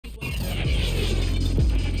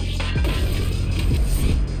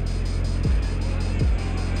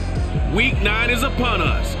Week 9 is upon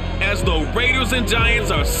us as the Raiders and Giants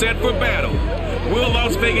are set for battle. Will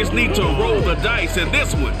Las Vegas need to roll the dice in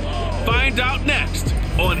this one? Find out next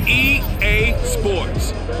on EA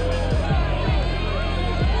Sports.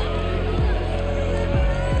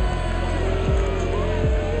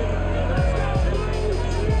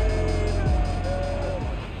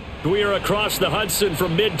 We are across the Hudson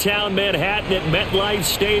from Midtown Manhattan at MetLife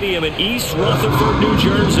Stadium in East Rutherford, New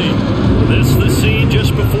Jersey. This is the scene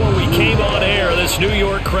just before we came on air. This New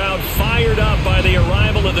York crowd fired up by the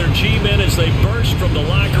arrival of their G-men as they burst from the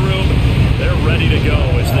locker room. They're ready to go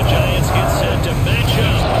as the Giants get set to match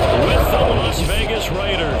up with the Las Vegas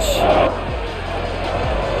Raiders.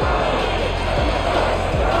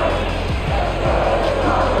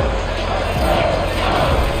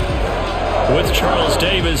 With Charles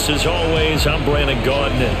Davis, as always, I'm Brandon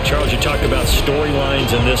Gaudin. Charles, you talked about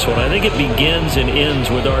storylines in this one. I think it begins and ends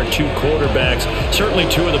with our two quarterbacks, certainly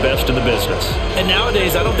two of the best in the business. And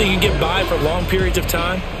nowadays, I don't think you can get by for long periods of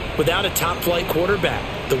time without a top-flight quarterback.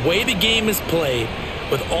 The way the game is played,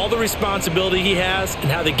 with all the responsibility he has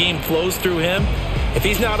and how the game flows through him, if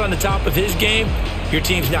he's not on the top of his game, your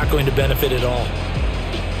team's not going to benefit at all.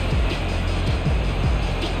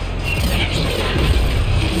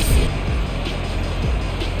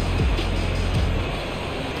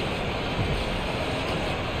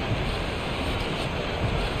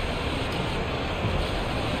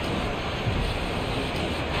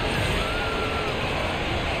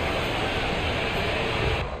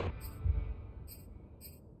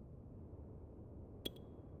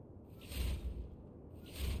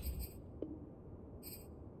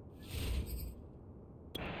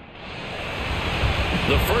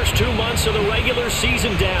 The first 2 months of the regular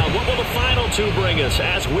season down. What will the final two bring us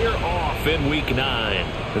as we're off in Week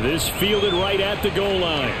 9? This fielded right at the goal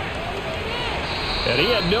line. And he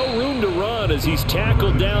had no room to run as he's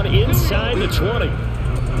tackled down inside the 20.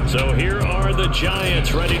 So here are the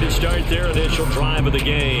Giants ready to start their initial drive of the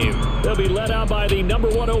game. They'll be led out by the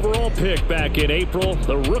 #1 overall pick back in April,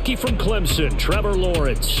 the rookie from Clemson, Trevor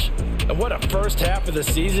Lawrence. And what a first half of the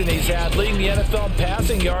season he's had, leading the NFL in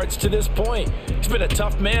passing yards to this point. He's been a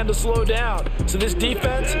tough man to slow down. So this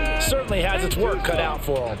defense certainly has its work cut out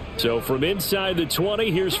for him. So from inside the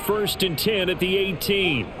 20, here's 1st and 10 at the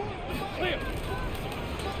 18.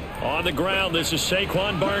 On the ground, this is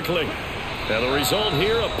Saquon Barkley. And the result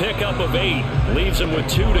here, a pickup of 8. Leaves him with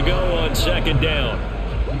 2 to go on 2nd down.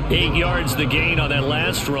 8 yards the gain on that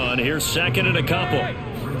last run. Here's 2nd and a couple.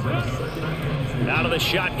 Out of the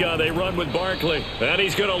shotgun, they run with Barkley. And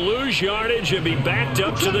he's going to lose yardage and be backed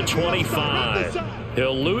up to the 25.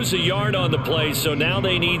 He'll lose a yard on the play, so now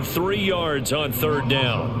they need 3 yards on 3rd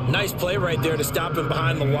down. Nice play right there to stop him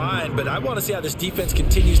behind the line, but I want to see how this defense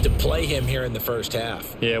continues to play him here in the first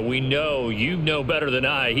half. Yeah, we know, you know better than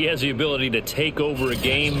I, he has the ability to take over a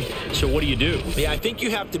game, so what do you do? Yeah, I think you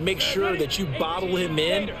have to make sure that you bottle him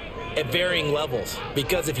in at varying levels,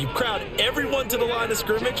 because if you crowd everyone to the line of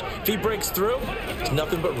scrimmage, if he breaks through, there's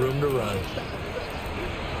nothing but room to run.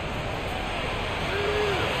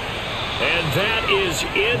 And that is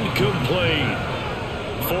incomplete.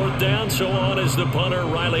 4th down, so on is the punter,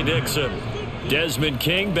 Riley Dixon. Desmond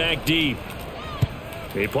King back deep.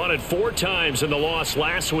 He punted 4 times in the loss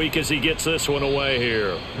last week as he gets this one away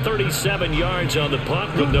here. 37 yards on the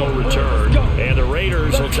punt with no return. And the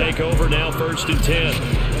Raiders will take over now, 1st and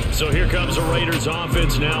 10. So here comes the Raiders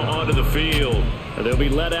offense now onto the field. And they'll be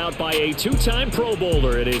led out by a 2-time Pro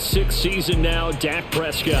Bowler in his 6th season now, Dak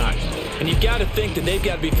Prescott. And you've got to think that they've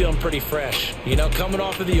got to be feeling pretty fresh. You know, coming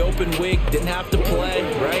off of the open week, didn't have to play,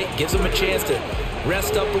 right? Gives them a chance to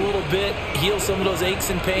rest up a little bit, heal some of those aches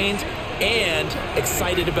and pains, and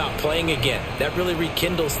excited about playing again. That really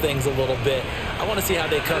rekindles things a little bit. I want to see how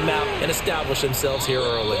they come out and establish themselves here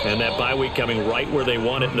early. And that bye week coming right where they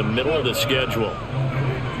want it, in the middle of the schedule.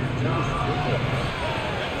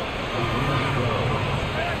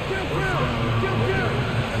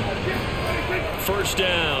 First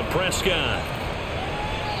down, Prescott.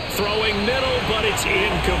 Throwing middle, but it's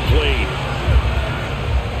incomplete.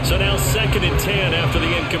 So now 2nd and 10 after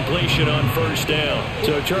the incompletion on 1st down.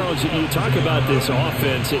 So, Charles, you talk about this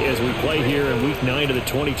offense as we play here in Week 9 of the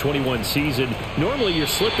 2021 season. Normally you're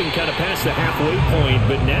slipping kind of past the halfway point,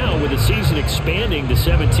 but now with the season expanding to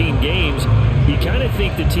 17 games, you kind of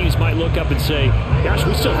think the teams might look up and say, gosh,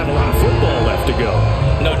 we still have a lot of football left to go.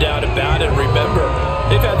 No doubt about it. Remember,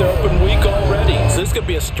 they've had their open week already, so this could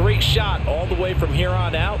be a straight shot all the way from here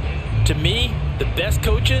on out. To me, the best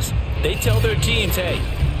coaches, they tell their teams, hey,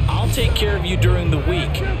 I'll take care of you during the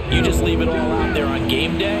week. You just leave it all out there on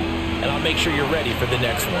game day, and I'll make sure you're ready for the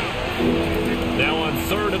next one. Now on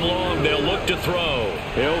 3rd and long, they'll look to throw.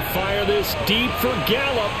 He'll fire this deep for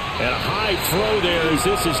Gallup. And a high throw there as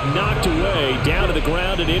this is knocked away, down to the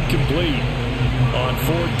ground and incomplete. On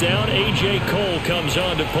 4th down, A.J. Cole comes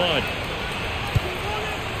on to punt.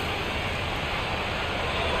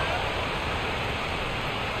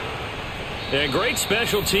 And great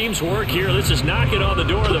special teams work here. This is knocking on the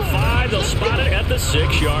door of the 5. They'll spot it at the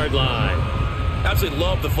 6-yard line. Absolutely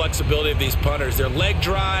love the flexibility of these punters. Their leg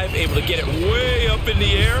drive, able to get it way up in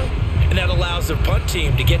the air, and that allows their punt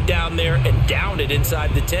team to get down there and down it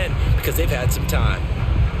inside the 10 because they've had some time.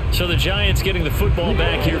 So the Giants getting the football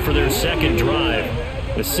back here for their second drive.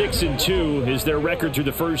 The 6-2 is their record through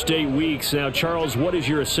the first 8 weeks. Now, Charles, what is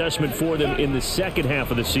your assessment for them in the second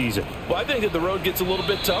half of the season? Well, I think that the road gets a little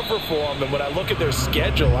bit tougher for them. And when I look at their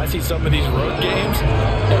schedule, I see some of these road games,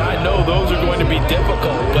 and I know those are going to be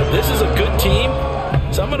difficult. But this is a good team,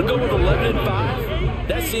 so I'm going to go with 11-5.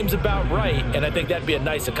 That seems about right, and I think that'd be a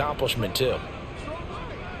nice accomplishment, too.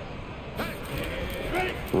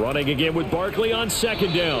 Running again with Barkley on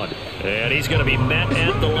 2nd down. And he's going to be met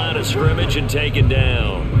at the line of scrimmage and taken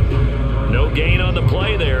down. No gain on the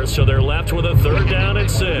play there, so they're left with a 3rd down and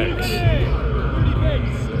 6.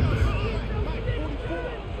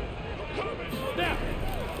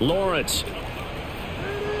 Lawrence.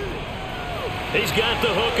 He's got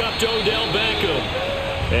the hook up to Odell Beckham.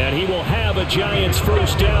 And he will have a Giants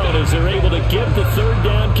 1st down as they're able to get the 3rd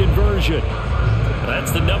down conversion.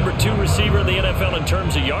 That's the number 2 receiver in the NFL in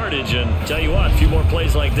terms of yardage. And tell you what, a few more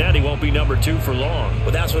plays like that, he won't be number 2 for long.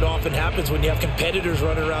 Well, that's what often happens when you have competitors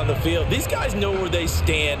running around the field. These guys know where they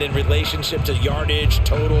stand in relationship to yardage,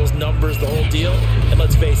 totals, numbers, the whole deal. And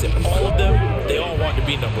let's face it, all of them, they all want to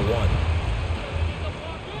be number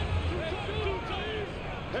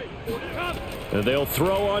 1. And they'll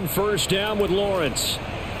throw on 1st down with Lawrence.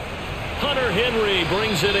 Hunter Henry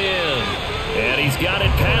brings it in. And he's got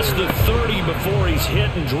it past the 30 before he's hit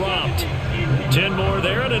and dropped. 10 more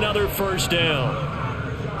there and another 1st down.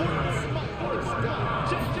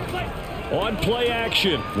 On play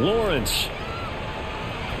action, Lawrence.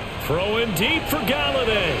 Throwing deep for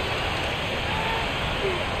Galladay.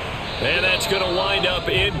 And that's going to wind up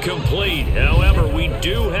incomplete. However, we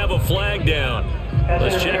do have a flag down.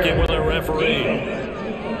 Let's check in with our referee.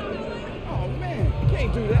 Oh, man, you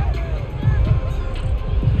can't do that.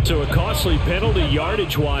 So a costly penalty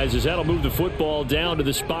yardage-wise as that'll move the football down to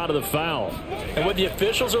the spot of the foul. And what the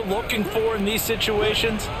officials are looking for in these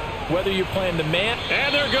situations, whether you're playing the man.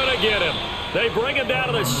 And they're going to get him. They bring him down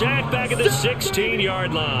to the sack back at the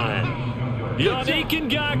 16-yard line. Yannick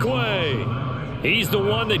Ngakoue. He's the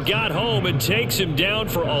one that got home and takes him down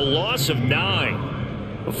for a loss of 9.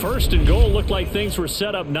 1st and goal looked like things were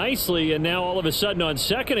set up nicely, and now all of a sudden on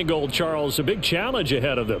 2nd and goal, Charles, a big challenge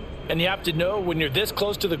ahead of them. And you have to know when you're this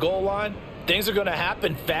close to the goal line, things are going to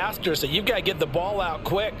happen faster, so you've got to get the ball out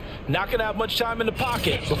quick. Not going to have much time in the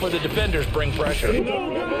pocket before the defenders bring pressure.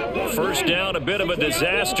 1st down, a bit of a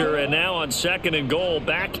disaster, and now on 2nd and goal,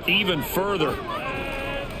 back even further.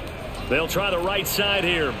 They'll try the right side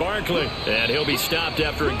here. Barkley. And he'll be stopped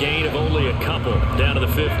after a gain of only a couple down to the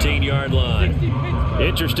 15-yard line.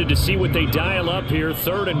 Interested to see what they dial up here.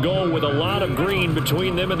 3rd and goal with a lot of green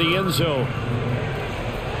between them and the end zone.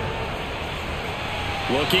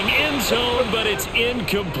 Looking end zone, but it's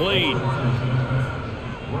incomplete.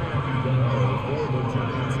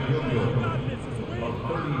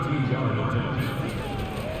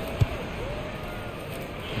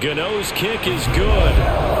 Gano's kick is good.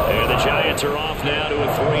 And the Giants are off now to a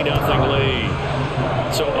 3-0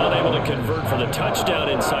 lead. So unable to convert for the touchdown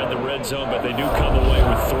inside the red zone, but they do come away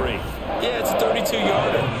with 3. Yeah, it's a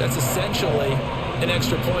 32-yarder. That's essentially an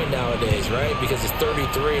extra point nowadays, right? Because it's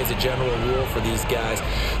 33 as a general rule for these guys.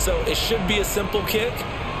 So it should be a simple kick.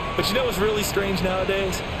 But you know what's really strange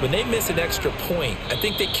nowadays? When they miss an extra point, I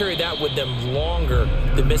think they carry that with them longer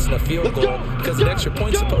than missing a field goal because an extra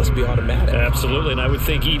point's supposed to be automatic. Absolutely, and I would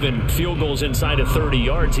think even field goals inside of 30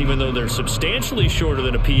 yards, even though they're substantially shorter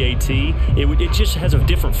than a PAT, it just has a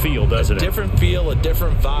different feel, doesn't it? A different feel, a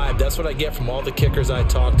different vibe. That's what I get from all the kickers I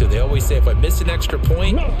talk to. They always say if I miss an extra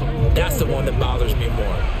point, that's the one that bothers me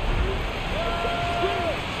more.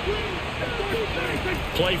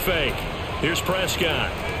 Play fake. Here's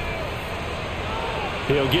Prescott.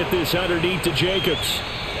 He'll get this underneath to Jacobs.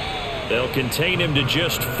 They'll contain him to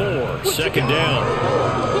just 4. 2nd down.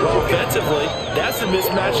 Offensively, that's the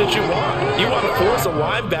mismatch that you want. You want to force a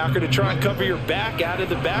linebacker to try and cover your back out of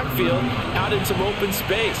the backfield, out in some open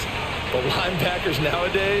space. But linebackers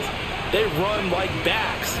nowadays, they run like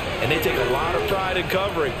backs, and they take a lot of pride in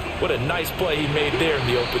covering. What a nice play he made there in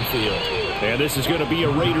the open field. And this is going to be a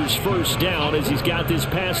Raiders first down as he's got this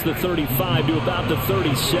past the 35 to about the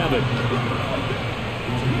 37.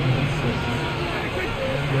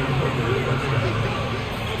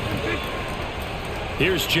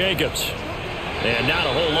 Here's Jacobs. And not a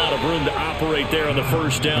whole lot of room to operate there on the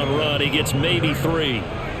first down run. He gets maybe 3.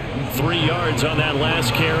 3 yards on that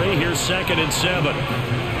last carry. Here's 2nd and 7.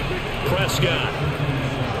 Prescott.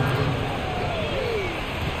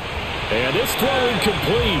 And this throw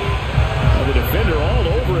incomplete. The defender all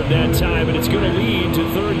over it that time, and it's going to lead to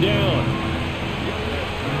 3rd down.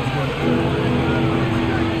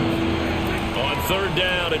 On 3rd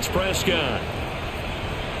down, it's Prescott.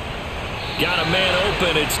 Got a man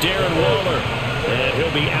open. It's Darren Waller. And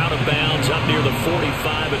he'll be out of bounds up near the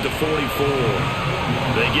 45 at the 44.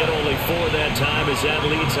 They get only 4 that time as that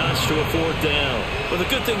leads us to a 4th down. Well, the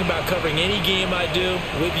good thing about covering any game I do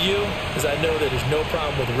with you is I know that there's no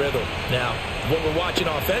problem with rhythm. Now, what we're watching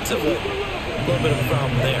offensively, a little bit of a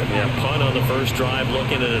problem there. Yeah, punt on the first drive,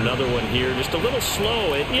 looking at another one here. Just a little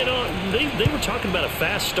slow. And, you know, they were talking about a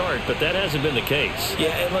fast start, but that hasn't been the case.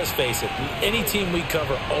 Yeah, and let's face it, any team we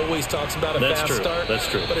cover always talks about a fast start. That's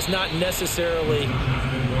true. But it's not necessarily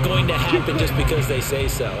going to happen just because they say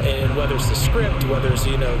so. And whether it's the script, whether it's,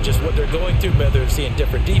 you know, just what they're going through, whether it's seeing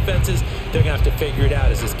different defenses, they're going to have to figure it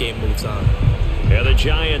out as this game moves on. Yeah, the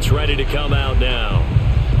Giants ready to come out now.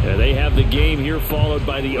 Yeah, they have the game here followed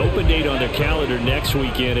by the open date on their calendar next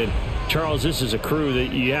weekend. And, Charles, this is a crew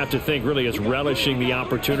that you have to think really is relishing the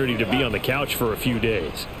opportunity to be on the couch for a few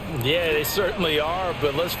days. Yeah, they certainly are.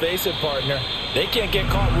 But let's face it, partner, they can't get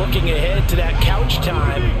caught looking ahead to that couch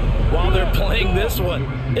time while they're playing this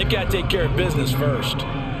one. They've got to take care of business first.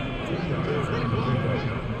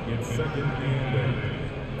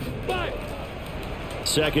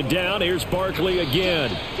 Second down, here's Barkley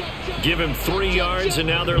again. Give him 3 yards, and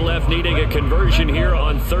now they're left needing a conversion here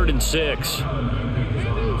on 3rd and 6.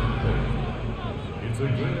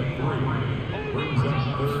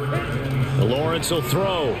 Lawrence will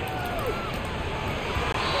throw.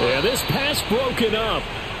 And this pass broken up.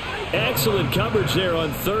 Excellent coverage there on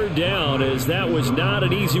 3rd down, as that was not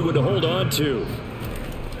an easy one to hold on to.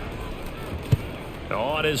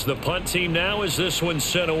 On is the punt team now as this one's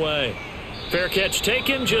sent away. Fair catch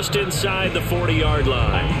taken just inside the 40-yard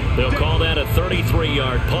line. They'll call that a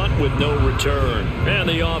 33-yard punt with no return. And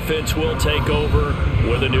the offense will take over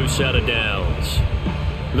with a new set of downs.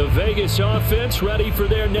 The Vegas offense ready for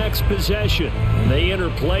their next possession. They enter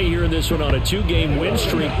play here in this one on a 2-game win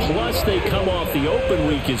streak, plus they come off the open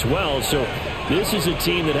week as well. So this is a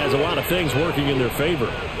team that has a lot of things working in their favor.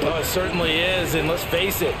 Oh, it certainly is, and let's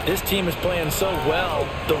face it, this team is playing so well.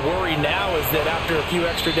 The worry now is that after a few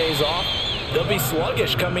extra days off, they'll be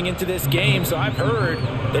sluggish coming into this game. So I've heard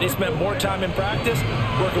that they spent more time in practice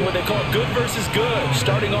working what they call good versus good,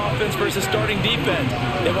 starting offense versus starting defense.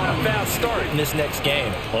 They want a fast start in this next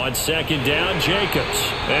game. On 2nd down,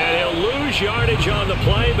 Jacobs. And he'll lose yardage on the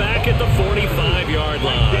play back at the 45-yard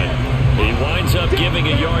line. He winds up giving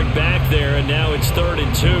a yard back there, and now it's 3rd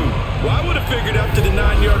and 2. Well, I would have figured after the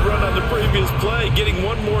 9-yard run on the previous play, getting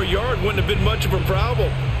 1 more yard wouldn't have been much of a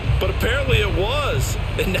problem. But apparently it was,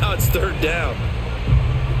 and now it's 3rd down.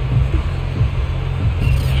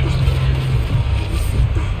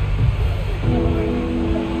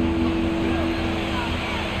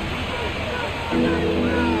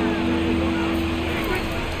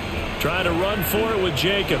 Trying to run for it with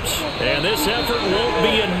Jacobs. And this effort won't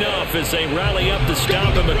be enough as they rally up to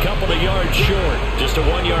stop him a couple of yards short. Just a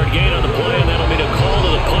 1-yard gain on the play, and that'll be a call to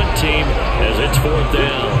the punt team as it's 4th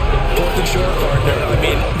down. 4th and short, partner. I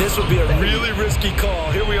mean, this would be a really risky call.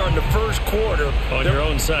 Here we are in the first quarter. On your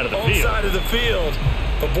own side of the field. Own side of the field.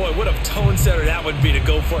 But, boy, what a tone setter that would be to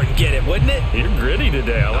go for it and get it, wouldn't it? You're gritty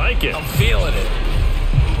today. I like it. I'm feeling it.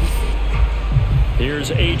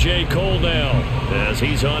 Here's A.J. Cole now as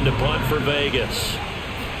he's on to punt for Vegas.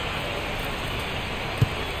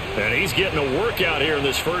 And he's getting a workout here in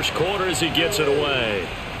this first quarter as he gets it away.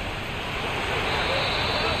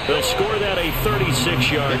 They'll score that a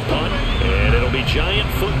 36-yard punt, and it'll be Giant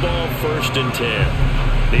football 1st and 10.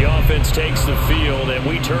 The offense takes the field, and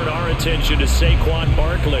we turn our attention to Saquon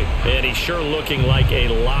Barkley. And he's sure looking like a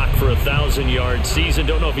lock for a 1,000-yard season.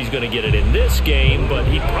 Don't know if he's going to get it in this game, but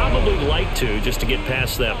he'd probably like to just to get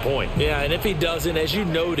past that point. Yeah, and if he doesn't, as you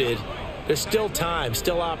noted, there's still time,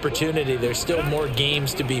 still opportunity. There's still more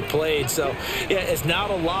games to be played. So, yeah, it's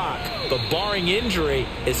not a lock. But barring injury,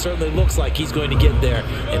 it certainly looks like he's going to get there.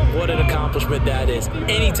 And what an accomplishment that is.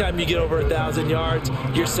 Anytime you get over 1,000 yards,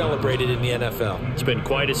 you're celebrated in the NFL. It's been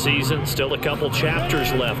quite a season. Still a couple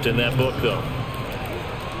chapters left in that book, though.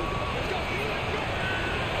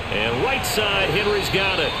 And right side, Henry's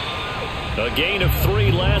got it. A gain of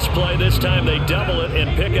 3 last play. This time they double it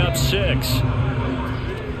and pick up 6.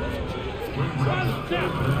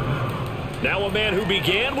 Now a man who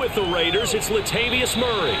began with the Raiders, it's Latavius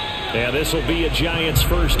Murray. And this will be a Giants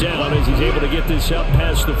first down as he's able to get this up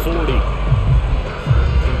past the 40.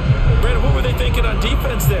 Brandon, what were they thinking on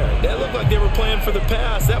defense there? That looked like they were playing for the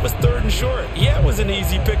pass. That was 3rd and short. Yeah, it was an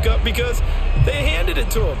easy pickup because they handed it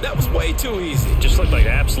to him. That was way too easy. Just looked like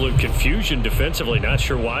absolute confusion defensively. Not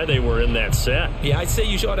sure why they were in that set. Yeah, I'd say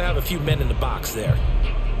you ought to have a few men in the box there.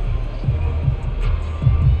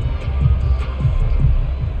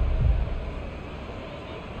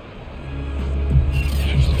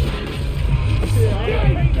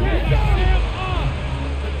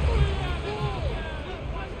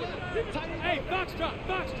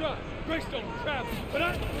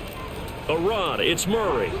 A run, it's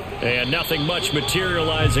Murray. And nothing much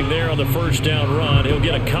materializing there on the first down run. He'll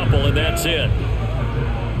get a couple, and that's it.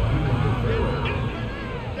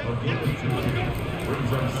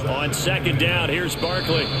 On second down, here's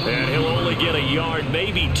Barkley. And he'll only get a yard,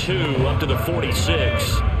 maybe 2, up to the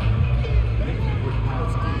 46.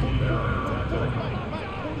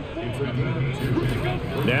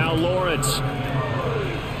 Now Lawrence.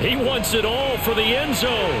 He wants it all for the end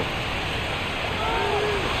zone.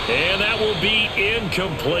 And that will be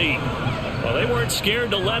incomplete. Well, they weren't scared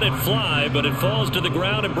to let it fly, but it falls to the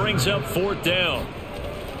ground and brings up 4th down.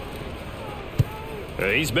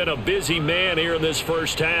 He's been a busy man here in this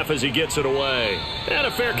first half as he gets it away. And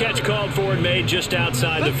a fair catch called for and made just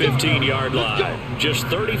outside the 15-yard line. Just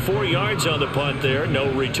 34 yards on the punt there,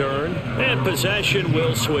 no return. And possession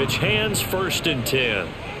will switch hands, 1st and 10.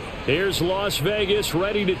 Here's Las Vegas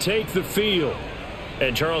ready to take the field.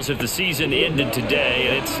 And, Charles, if the season ended today,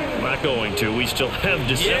 and it's not going to, we still have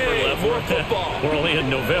December left. More football. We're only in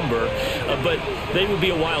November. But they would be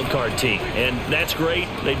a wild card team. And that's great.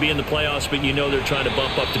 They'd be in the playoffs, but you know they're trying to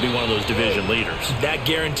bump up to be one of those division leaders. That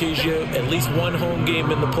guarantees you at least one home game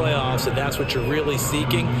in the playoffs, and that's what you're really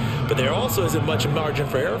seeking. But there also isn't much margin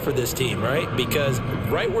for error for this team, right? Because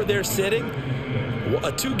right where they're sitting,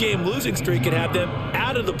 a 2-game losing streak could have them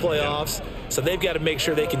out of the playoffs. So they've got to make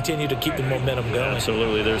sure they continue to keep the momentum going.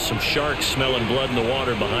 Absolutely. There's some sharks smelling blood in the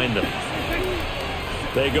water behind them.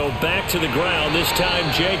 They go back to the ground, this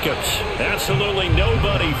time Jacobs. Absolutely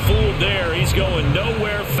nobody fooled there. He's going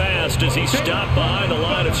nowhere fast as he stopped behind the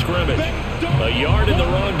line of scrimmage. A yard in the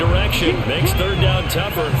wrong direction makes 3rd down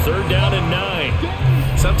tougher. 3rd down and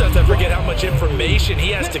 9. Sometimes I forget how much information he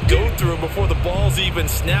has to go through before the ball's even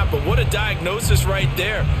snapped. But what a diagnosis right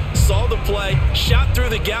there. Saw the play, shot through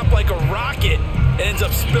the gap like a rocket, and ends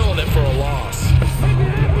up spilling it for a loss.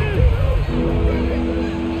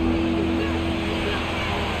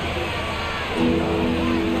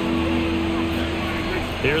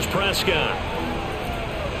 Here's Prescott.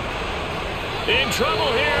 In trouble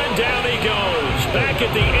here, and down he goes. Back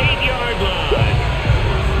at the 8-yard line.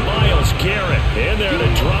 Myles Garrett in there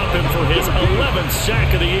to drop him for his 11th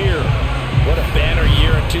sack of the year. What a banner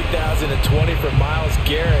year in 2020 for Myles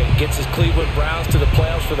Garrett. Gets his Cleveland Browns to the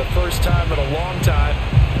playoffs for the first time in a long time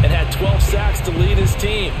and had 12 sacks to lead his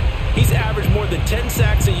team. He's averaged more than 10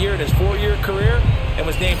 sacks a year in his 4-year career and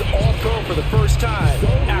was named All-Pro for the first time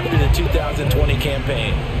after the 2020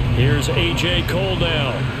 campaign. Here's A.J. Cole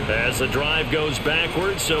now as the drive goes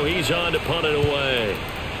backwards, so he's on to punt it away.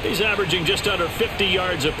 He's averaging just under 50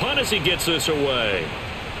 yards a punt as he gets this away.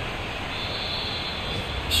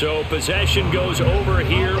 So possession goes over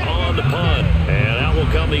here on the punt, and out will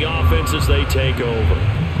come the offense as they take over.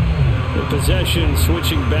 The possession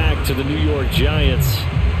switching back to the New York Giants.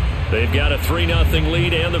 They've got a 3-0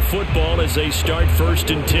 lead and the football as they start 1st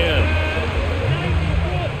and 10.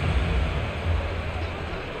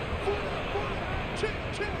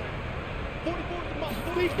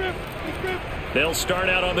 They'll start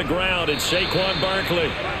out on the ground. It's Saquon Barkley.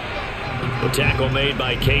 The tackle made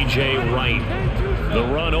by K.J. Wright. The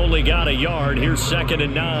run only got a yard. Here's 2nd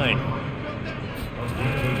and 9.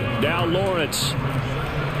 Now Lawrence.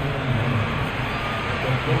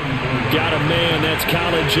 Got a man. That's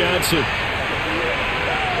Colin Johnson.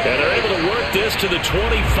 And they're able to work this to the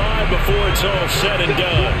 25 before it's all said and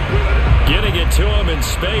done. Getting it to him in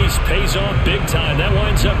space pays off big time. That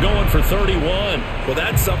winds up going for 31. Well,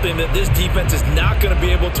 that's something that this defense is not going to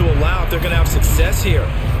be able to allow if they're going to have success here.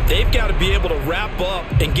 They've got to be able to wrap up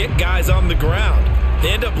and get guys on the ground. They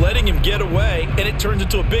end up letting him get away, and it turns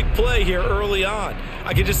into a big play here early on.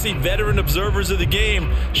 I can just see veteran observers of the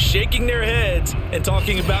game shaking their heads and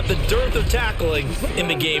talking about the dearth of tackling in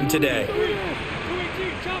the game today.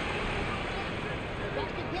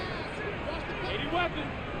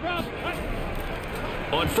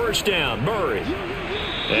 On 1st down, Murray.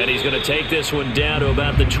 And he's going to take this one down to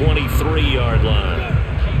about the 23-yard line.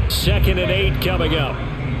 2nd and 8 coming up.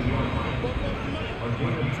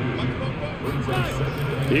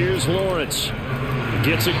 Here's Lawrence.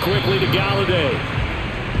 Gets it quickly to Galladay.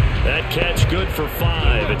 That catch good for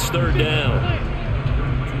 5. It's 3rd down.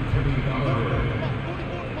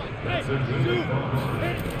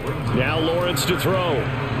 Now Lawrence to throw.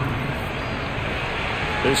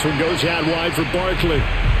 This one goes out wide for Barkley.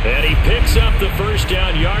 And he picks up the 1st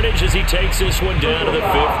down yardage as he takes this one down to the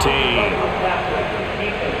 15.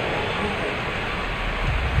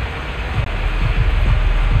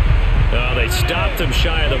 They stopped him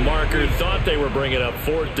shy of the marker, thought they were bringing up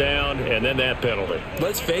 4th down, and then that penalty.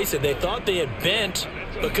 Let's face it, they thought they had bent,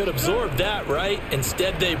 but could absorb that, right?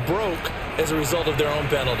 Instead, they broke as a result of their own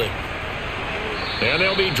penalty. And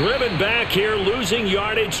they'll be driven back here, losing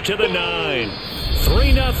yardage to the 9.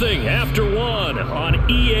 3-0 after 1 on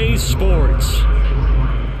EA Sports.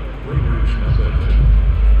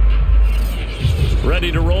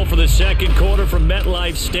 Ready to roll for the 2nd quarter from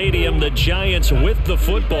MetLife Stadium. The Giants with the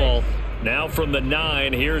football. Now from the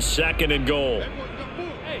 9, here's 2nd and goal.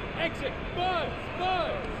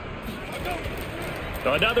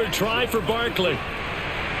 Another try for Barkley.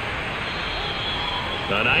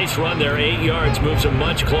 A nice run there, 8 yards, moves him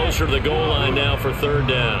much closer to the goal line now for 3rd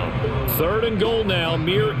down. 3rd and goal now,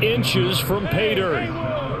 mere inches from pay dirt.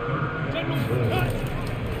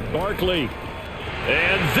 Barkley.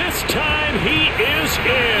 And this time he is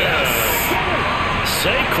in.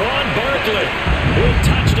 Saquon Barkley with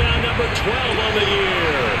touchdown number 12 on the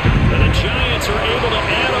year. And the Giants are able to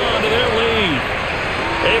add on to their lead.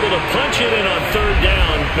 Able to punch it in on 3rd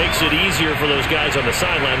down. Makes it easier for those guys on the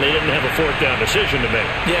sideline. They didn't have a 4th down decision to make.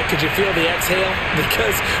 Yeah, could you feel the exhale?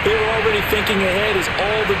 Because they were already thinking ahead, as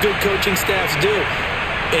all the good coaching staffs do.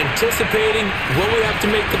 Anticipating, will we have to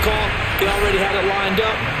make the call? They already had it lined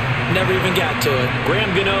up. Never even got to it.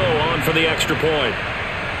 Graham Gano on for the extra point.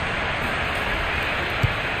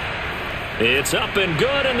 It's up and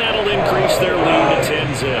good, and that'll increase their lead to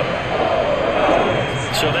 10-zip.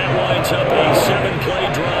 So that winds up a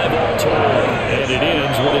 7-play drive all told. And it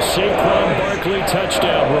ends with a Saquon Barkley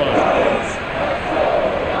touchdown run.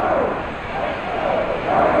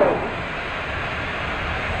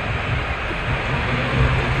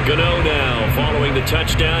 Gano now following the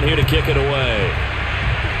touchdown here to kick it away.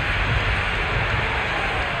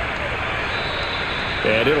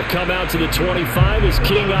 And it'll come out to the 25 as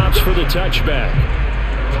King opts for the touchback.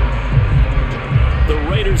 The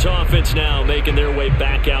Raiders offense now making their way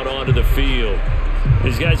back out onto the field.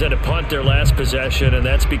 These guys had to punt their last possession, and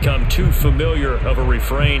that's become too familiar of a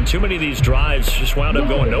refrain. Too many of these drives just wound up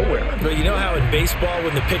going nowhere. But you know how in baseball,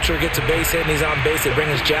 when the pitcher gets a base hit and he's on base, they bring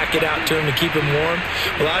his jacket out to him to keep him warm?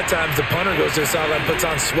 A lot of times the punter goes to the sideline, puts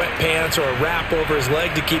on sweatpants or a wrap over his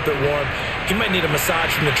leg to keep it warm. He might need a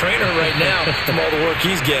massage from the trainer right now from all the work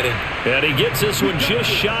he's getting. And he gets this one just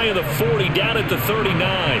shy of the 40, down at the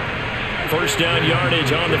 39. 1st down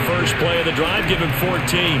yardage on the first play of the drive, give him 14.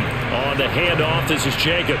 On the handoff, this is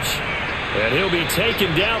Jacobs. And he'll be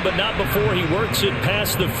taken down, but not before he works it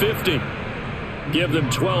past the 50. Give them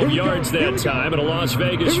 12 yards that time, and a Las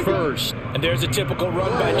Vegas first. And there's a typical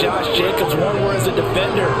run by Josh Jacobs, one where as a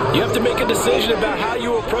defender, you have to make a decision about how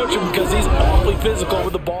you approach him because he's awfully physical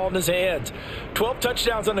with the ball in his hands. 12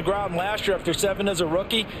 touchdowns on the ground last year after 7 as a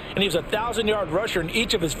rookie, and he was a 1,000-yard rusher in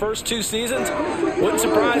each of his first 2 seasons. Wouldn't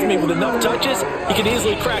surprise me, with enough touches, he could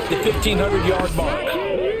easily crack the 1,500-yard mark.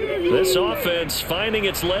 This offense finding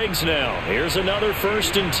its legs now. Here's another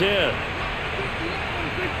 1st and 10.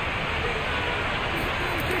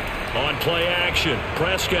 On play action,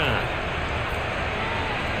 Prescott.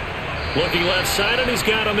 Looking left side, and he's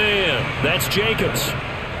got a man. That's Jacobs.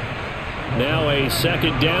 Now a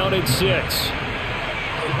 2nd down at 6.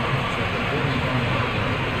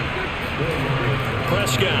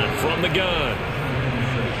 Prescott from the gun.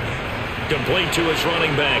 Complete to his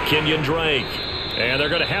running back, Kenyon Drake. And they're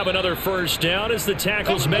going to have another 1st down as the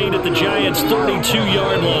tackle's made at the Giants'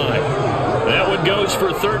 32-yard line. That one goes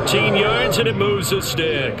for 13 yards, and it moves the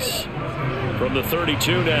sticks. From the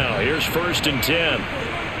 32 now, here's 1st and 10.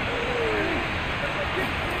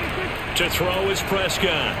 To throw is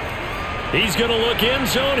Prescott. He's going to look end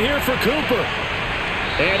zone here for Cooper.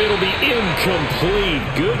 And it'll be incomplete.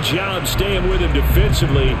 Good job staying with him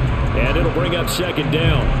defensively. And it'll bring up 2nd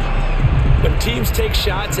down. When teams take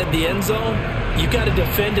shots at the end zone, you got to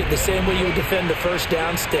defend it the same way you would defend the 1st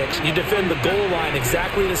down sticks. You defend the goal line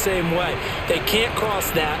exactly the same way. They can't cross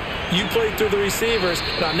that. You play through the receivers,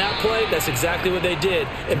 and on that play, that's exactly what they did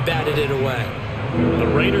and batted it away. The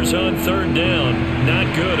Raiders on 3rd down.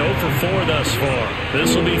 Not good. 0 for 4 thus far.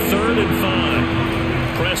 This will be 3rd and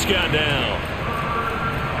 5. Prescott now.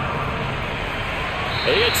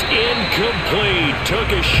 It's incomplete.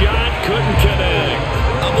 Took a shot, couldn't connect.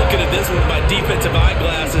 I'm looking at this with my defensive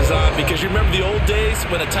eyeglasses on because you remember the old days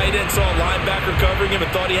when a tight end saw a linebacker covering him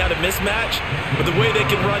and thought he had a mismatch? But the way they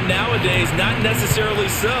can run nowadays, not necessarily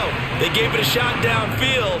so. They gave it a shot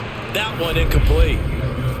downfield. That one incomplete.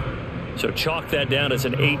 So chalk that down as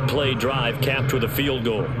an 8-play drive capped with a field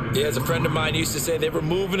goal. Yeah, as a friend of mine used to say, they were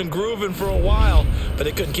moving and grooving for a while, but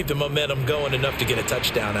they couldn't keep the momentum going enough to get a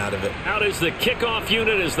touchdown out of it. Out is the kickoff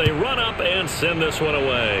unit as they run up and send this one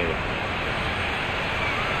away.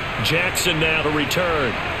 Jackson now to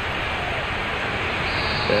return.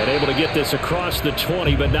 And able to get this across the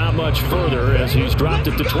 20, but not much further as he's dropped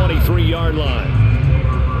at the 23-yard line.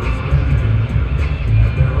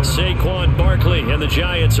 Saquon Barkley and the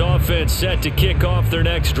Giants offense set to kick off their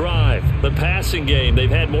next drive. The passing game, they've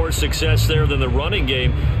had more success there than the running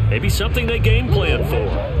game. Maybe something they game plan for.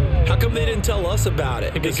 How come they didn't tell us about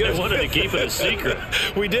it? Because they wanted to keep it a secret.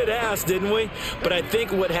 We did ask, didn't we? But I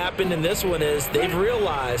think what happened in this one is they've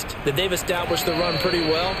realized that they've established the run pretty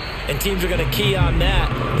well, and teams are going to key on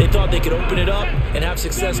that. They thought they could open it up and have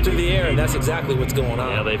success through the air, and that's exactly what's going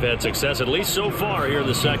on. Yeah, they've had success, at least so far here in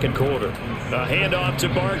the second quarter. A handoff to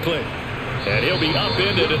Barkley. And he'll be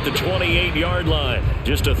upended at the 28-yard line.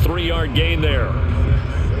 Just a 3-yard gain there.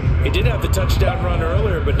 He did have the touchdown run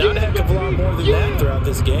earlier, but not a heck of a lot more than that throughout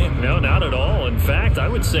this game. No, not at all. In fact, I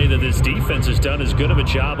would say that this defense has done as good of a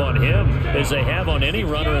job on him as they have on any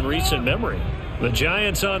runner in recent memory. The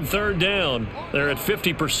Giants on third down. They're at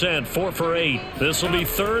 50%, 4 for 8. This will be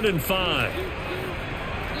 3rd and 5.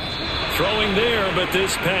 Throwing there, but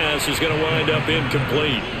this pass is going to wind up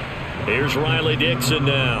incomplete. Here's Riley Dixon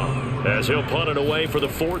now, as he'll punt it away for the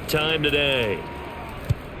 4th time today.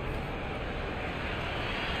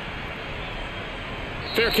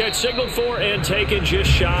 Fair catch signaled for and taken just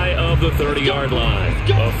shy of the 30-yard line.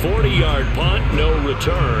 A 40-yard punt, no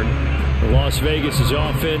return. Las Vegas'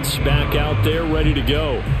 offense back out there ready to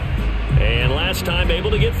go. And last time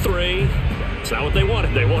able to get 3. It's not what they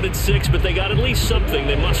wanted. They wanted 6, but they got at least something.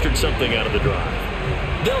 They mustered something out of the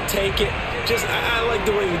drive. They'll take it. I like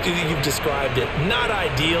the way you've described it. Not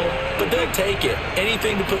ideal, but they'll take it.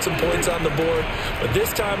 Anything to put some points on the board. But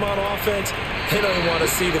this time on offense, they don't even want to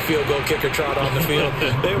see the field goal kicker trot on the field.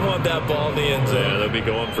 They want that ball in the end zone. Yeah, they'll be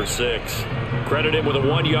going for 6. Credit him with a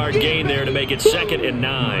 1-yard gain there to make it 2nd and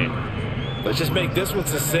 9. Let's just make this one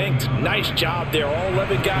succinct. Nice job there. All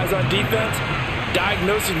 11 guys on defense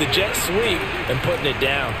diagnosing the jet sweep and putting it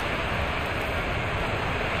down.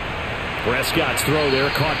 Prescott's throw there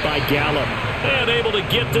caught by Gallup. And able to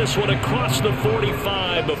get this one across the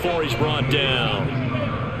 45 before he's brought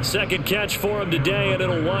down. Second catch for him today, and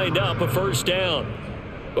it'll wind up a 1st down.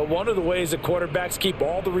 But one of the ways that quarterbacks keep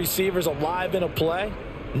all the receivers alive in a play,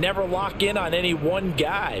 never lock in on any one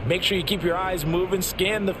guy. Make sure you keep your eyes moving,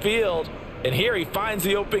 scan the field. And here he finds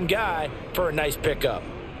the open guy for a nice pickup.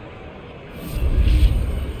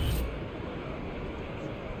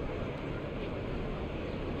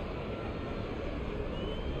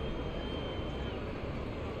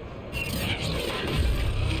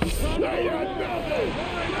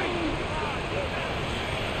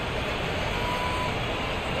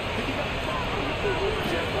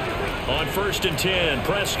 On 1st and 10,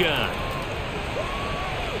 Prescott.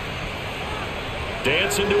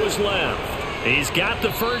 Dancing to his left. He's got the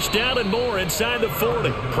 1st down and more inside the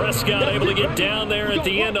 40. Prescott able to get down there at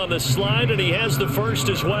the end on the slide, and he has the 1st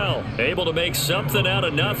as well. Able to make something out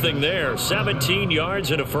of nothing there. 17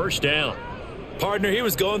 yards and a 1st down. Partner, he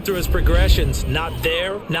was going through his progressions. Not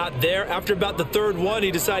there, not there. After about the 3rd one,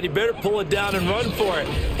 he decided he better pull it down and run for it.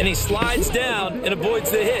 And he slides down and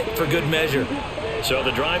avoids the hit for good measure. So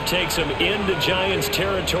the drive takes him into Giants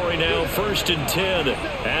territory now. 1st and 10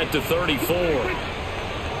 at the 34.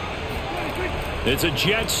 It's a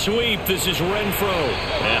jet sweep. This is Renfro.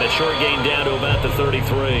 And a short gain down to about the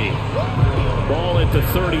 33. Ball at the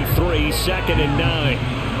 33, 2nd and 9.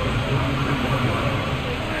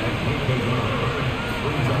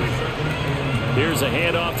 Here's a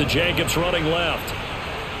handoff to Jacobs running left.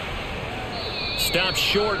 Stopped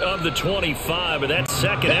short of the 25, but that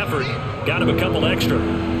second effort got him a couple extra.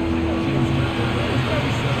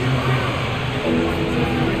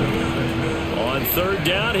 On 3rd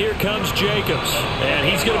down, here comes Jacobs. And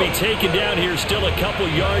he's going to be taken down here still a couple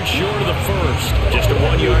yards short of the 1st. Just a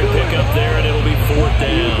 1-yard pickup there, and it'll be 4th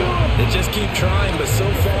down. They just keep trying, but so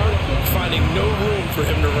far, finding no room for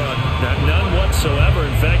him to run. None whatsoever.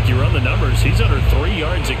 In fact, you run the numbers. He's under 3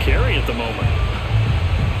 yards a carry at the moment.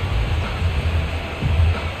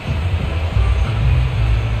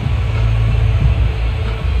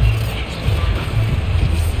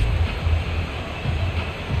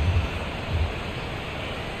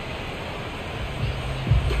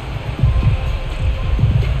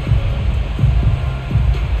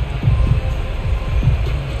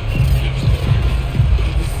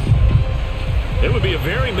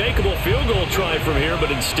 try from here,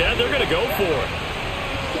 but instead they're going to go for it.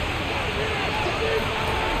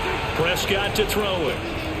 Prescott to throw it.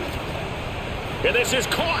 And this is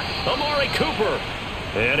caught. Amari Cooper.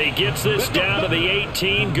 And he gets this down to the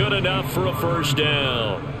 18. Good enough for a first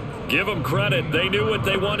down. Give them credit. They knew what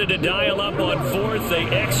they wanted to dial up on fourth. They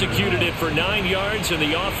executed it for 9 yards, and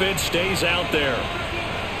the offense stays out there.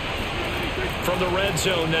 From the red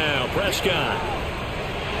zone now, Prescott.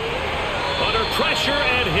 Under pressure,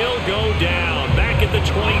 and he'll go down. Back at the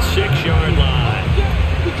 26-yard line.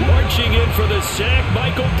 Marching in for the sack,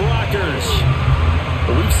 Michael Brockers.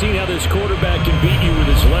 We've seen how this quarterback can beat you with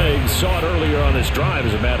his legs. Saw it earlier on this drive,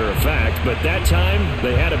 as a matter of fact. But that time,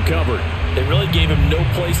 they had him covered. They really gave him no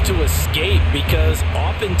place to escape because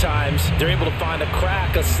oftentimes they're able to find a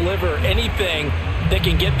crack, a sliver, anything that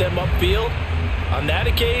can get them upfield. On that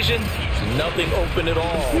occasion, nothing open at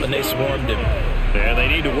all, and they swarmed him. And they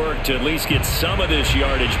need to work to at least get some of this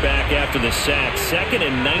yardage back after the sack. 2nd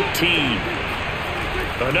and 19.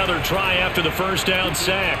 Another try after the first down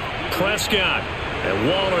sack. Prescott. And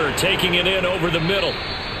Waller taking it in over the middle.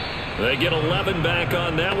 They get 11 back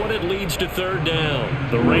on that one. It leads to 3rd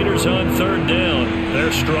down. The Raiders on 3rd down.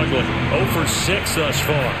 They're struggling. 0 for 6 thus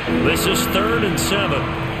far. This is 3rd and 7.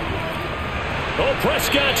 Oh,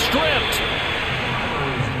 Prescott stripped.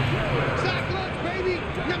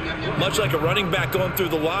 Much like a running back going through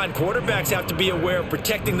the line, quarterbacks have to be aware of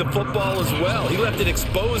protecting the football as well. He left it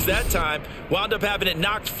exposed that time, wound up having it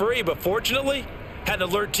knocked free, but fortunately, had an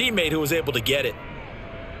alert teammate who was able to get it.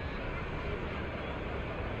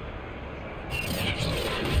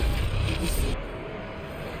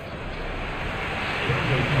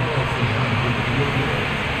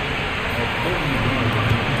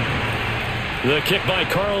 The kick by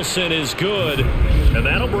Carlson is good, and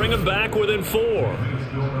that'll bring them back within 4.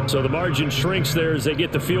 So the margin shrinks there as they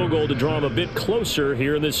get the field goal to draw them a bit closer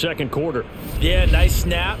here in this second quarter. Yeah, nice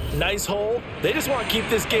snap, nice hold. They just want to keep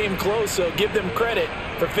this game close, so give them credit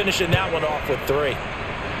for finishing that one off with 3.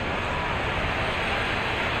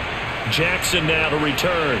 Jackson now to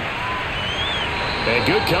return. And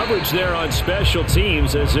good coverage there on special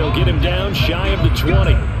teams as they'll get him down shy of the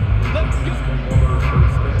 20.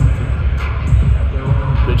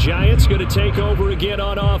 The Giants going to take over again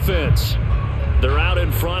on offense. They're out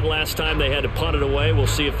in front. Last time they had to punt it away. We'll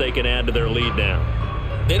see if they can add to their lead now.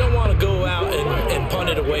 They don't want to go out and punt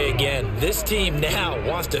it away again. This team now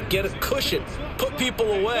wants to get a cushion, put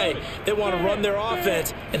people away. They want to run their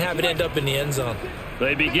offense and have it end up in the end zone.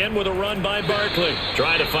 They begin with a run by Barkley.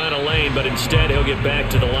 Trying to find a lane, but instead he'll get back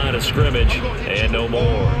to the line of scrimmage. And no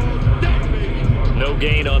more. No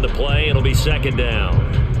gain on the play. It'll be 2nd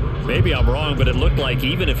down. Maybe I'm wrong, but it looked like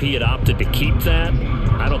even if he had opted to keep that,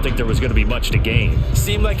 I don't think there was going to be much to gain.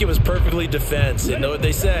 Seemed like it was perfectly defense. You know what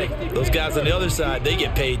they say. Those guys on the other side, they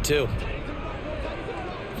get paid too.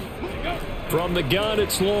 From the gun,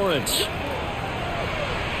 it's Lawrence.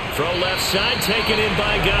 Throw left side, taken in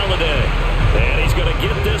by Galladay. And he's going to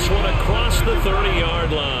get this one across the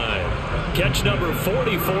 30-yard line. Catch number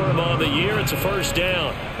 40 for him on the year. It's a first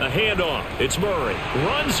down. A handoff. It's Murray.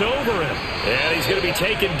 Runs over him. And he's going to be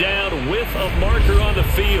taken down with a marker on the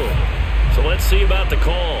field. So let's see about the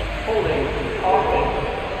call.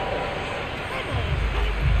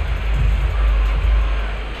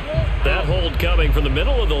 That hold coming from the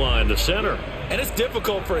middle of the line, the center. And it's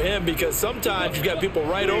difficult for him because sometimes you've got people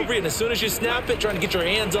right over you, and as soon as you snap it, trying to get your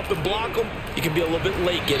hands up and block them, you can be a little bit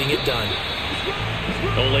late getting it done.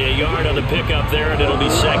 Only a yard on the pickup there, and it'll be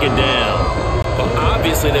 2nd down. Well,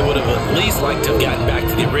 obviously they would have at least liked to have gotten back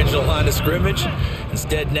to the original line of scrimmage.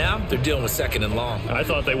 Instead now, they're dealing with 2nd and long. I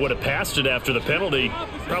thought they would have passed it after the penalty.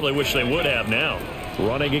 Probably wish they would have now.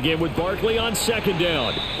 Running again with Barkley on 2nd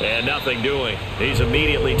down. And nothing doing. He's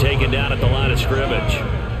immediately taken down at the line of scrimmage.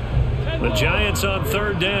 The Giants on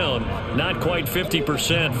 3rd down. Not quite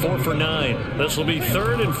 50%. 4 for 9. This will be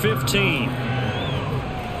 3rd and 15.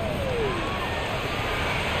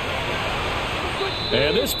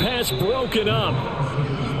 And this pass broken up.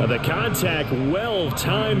 The contact well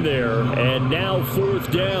timed there. And now 4th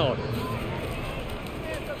down.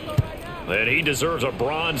 And he deserves a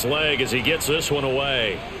bronze leg as he gets this one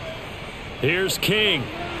away. Here's King.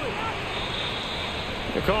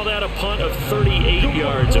 They call that a punt of 38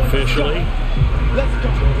 yards officially.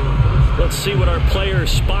 Let's see what our player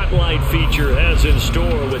spotlight feature has in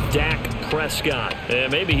store with Dak Prescott.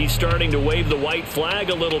 And maybe he's starting to wave the white flag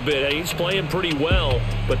a little bit. He's playing pretty well,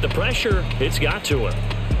 but the pressure, it's got to him.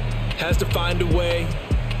 Has to find a way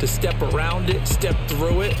to step around it, step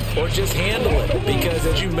through it, or just handle it. Because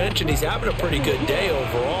as you mentioned, he's having a pretty good day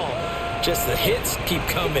overall. Just the hits keep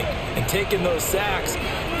coming and taking those sacks.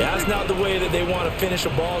 That's not the way that they want to finish a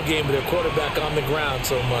ball game with their quarterback on the ground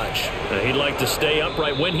so much. He'd like to stay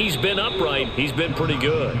upright. When he's been upright, he's been pretty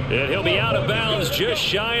good. And he'll be out of bounds just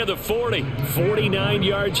shy of the 40. 49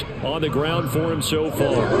 yards on the ground for him so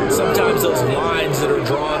far. Sometimes those lines that are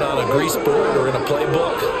drawn on a grease board or in a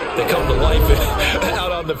playbook, they come to life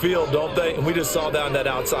out on the field, don't they? And we just saw that on that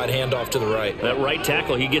outside handoff to the right. That right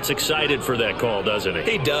tackle, he gets excited for that call, doesn't he?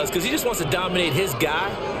 He does, because he just wants to dominate his guy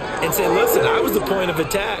and say, listen, I was the point of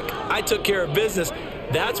attack. I took care of business.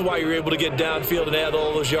 That's why you're able to get downfield and add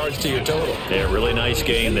all those yards to your total. Yeah, really nice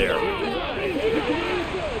gain there.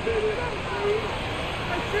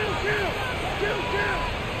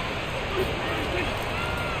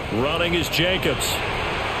 Running is Jacobs.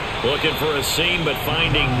 Looking for a seam, but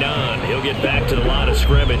finding none. He'll get back to the line of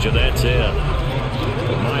scrimmage, and that's it.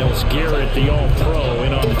 Myles Garrett, the all-pro,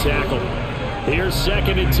 in on the tackle. Here's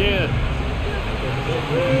 2nd and 10.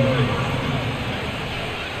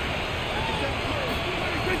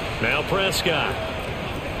 Now Prescott.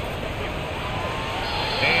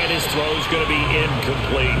 And his throw's going to be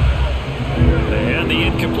incomplete. And the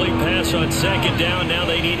incomplete pass on 2nd down. Now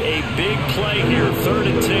they need a big play here, 3rd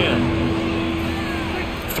and 10.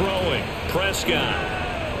 Throwing, Prescott.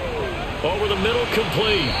 Over the middle,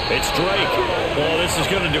 complete. It's Drake. Well, this is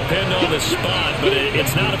going to depend on the spot, but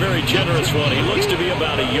it's not a very generous one. He looks to be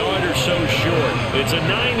about a yard or so short. It's a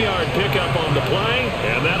 9-yard pickup on the play,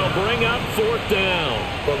 and that'll bring up 4th down.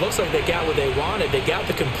 Well, it looks like they got what they wanted. They got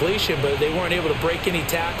the completion, but they weren't able to break any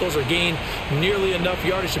tackles or gain nearly enough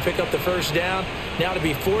yardage to pick up the 1st down. Now to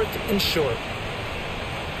be 4th and short.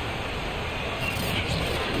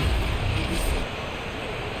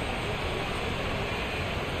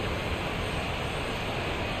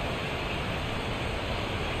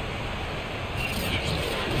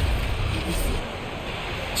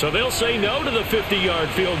 So they'll say no to the 50-yard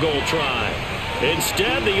field goal try.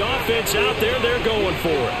 Instead, the offense out there, they're going for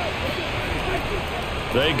it.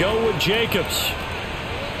 They go with Jacobs.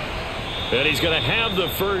 And he's going to have the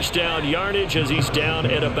 1st down yardage as he's down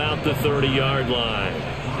at about the 30-yard line.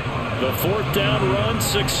 The 4th down run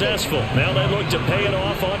successful. Now they look to pay it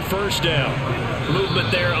off on 1st down. Movement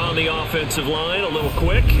there on the offensive line, a little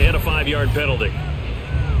quick, and a 5-yard penalty.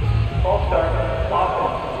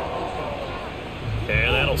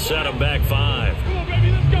 And that'll set him back 5. Come on,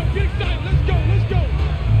 baby, let's go. Get excited. Let's go. Let's go.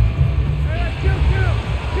 Hey, kill.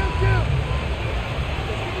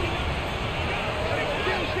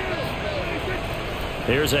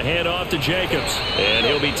 Here's a handoff to Jacobs, and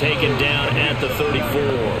he'll be taken down at the 34.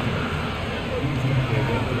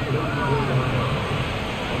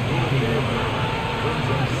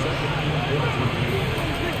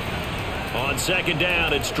 On 2nd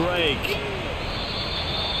down, it's Drake.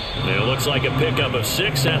 It looks like a pickup of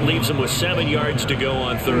 6. That leaves him with 7 yards to go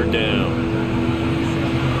on 3rd down.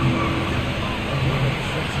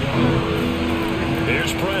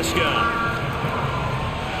 Here's Prescott.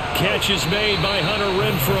 Catch is made by Hunter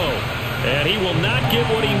Renfrow. And he will not get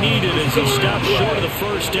what he needed as he stopped short of the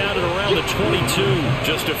 1st down at around the 22.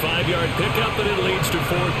 Just a 5-yard pickup, and it leads to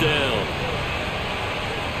 4th down.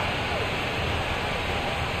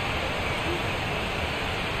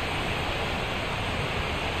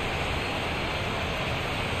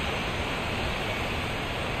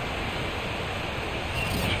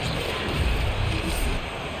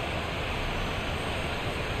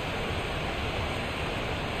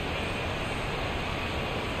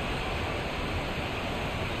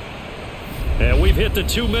 And we've hit the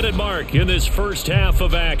 2-minute mark in this first half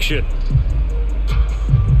of action.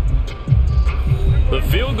 The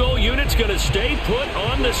field goal unit's going to stay put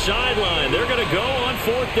on the sideline. They're going to go on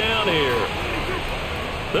 4th down here.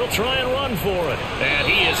 They'll try and run for it. And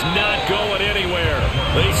he is not going anywhere.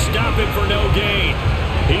 They stop him for no gain.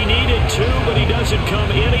 He needed 2, but he doesn't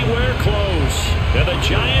come anywhere close. And the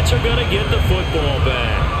Giants are going to get the football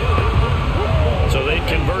back. So they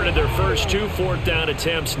converted their first 2 4th down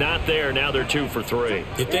attempts. Not there. Now they're 2 for 3.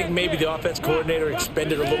 You think maybe the offense coordinator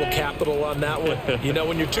expended a little capital on that one? You know,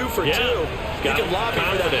 when you're 2 for 2, you can lobby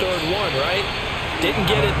for that 3rd one, right? Didn't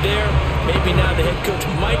get it there. Maybe now the head coach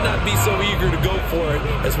might not be so eager to go for it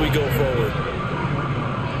as we go forward.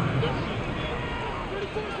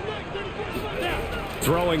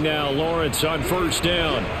 Throwing now, Lawrence on 1st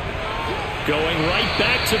down. Going right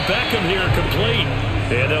back to Beckham here, complete.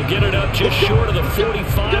 And they'll get it up just short of the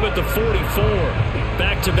 45 at the 44.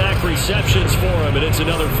 Back-to-back receptions for him, and it's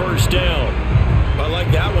another 1st down. I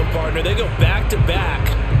like that one, partner. They go back-to-back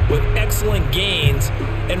with excellent gains,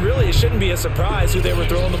 and really it shouldn't be a surprise who they were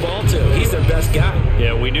throwing the ball to. He's their best guy.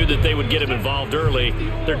 Yeah, we knew that they would get him involved early.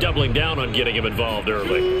 They're doubling down on getting him involved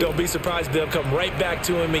early. Don't be surprised they'll come right back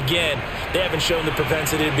to him again. They haven't shown the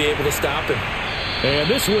propensity to be able to stop him. And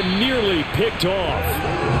this one nearly picked off.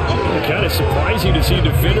 Kind of surprising to see a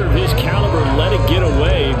defender of his caliber let it get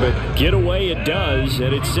away, but get away it does,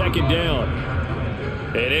 and it's second down.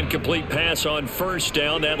 An incomplete pass on first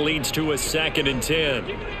down. That leads to a 2nd and 10.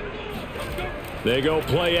 They go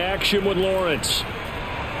play action with Lawrence.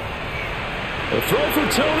 The throw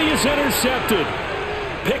for Tony is intercepted.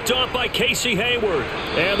 Picked off by Casey Hayward.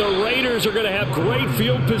 And the Raiders are going to have great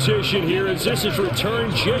field position here as this is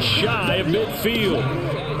returned just shy of midfield.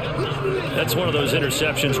 That's one of those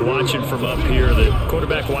interceptions watching from up here. The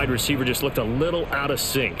quarterback wide receiver just looked a little out of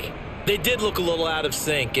sync. They did look a little out of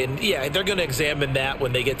sync, and yeah, they're going to examine that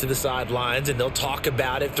when they get to the sidelines, and they'll talk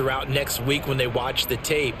about it throughout next week when they watch the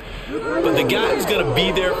tape. But the guy who's going to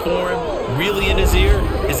be there for him, really in his ear,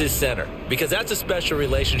 is his center, because that's a special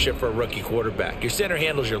relationship for a rookie quarterback. Your center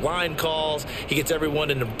handles your line calls. He gets everyone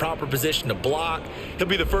in the proper position to block. He'll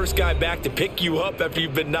be the first guy back to pick you up after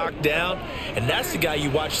you've been knocked down, and that's the guy you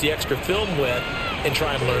watch the extra film with and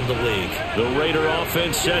try and learn the league. The Raider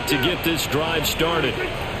offense set to get this drive started.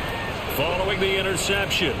 Following the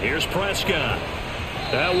interception, here's Prescott.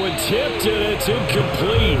 That one tipped, and it's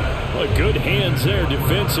incomplete. Well, good hands there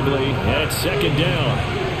defensively at second down.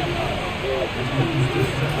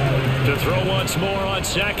 To throw once more on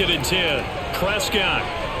 2nd and 10. Prescott.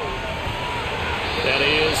 That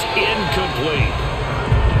is incomplete.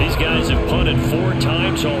 These guys have punted 4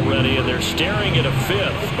 times already, and they're staring at a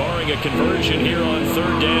 5th, barring a conversion here on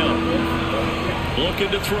 3rd down.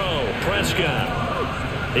 Looking to throw, Prescott.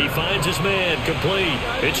 He finds his man, complete.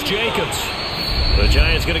 It's Jacobs. The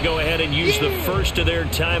Giants going to go ahead and use the first of their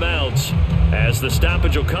timeouts as the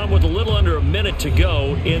stoppage will come with a little under a minute to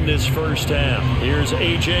go in this first half. Here's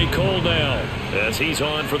A.J. Cole now as he's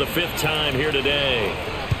on for the 5th time here today.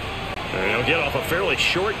 And he'll get off a fairly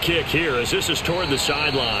short kick here as this is toward the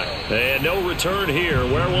sideline. And no return here.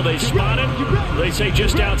 Where will they spot it? They say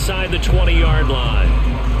just outside the 20-yard line.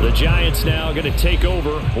 The Giants now going to take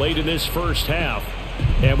over late in this first half.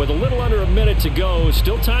 And with a little under a minute to go,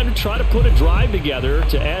 still time to try to put a drive together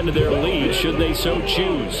to add to their lead should they so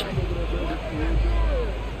choose.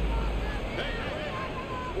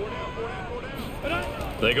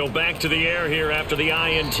 They go back to the air here after the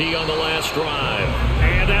INT on the last drive.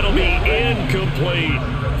 And that'll be incomplete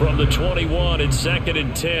from the 21 and 2nd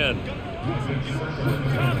and 10.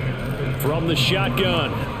 From the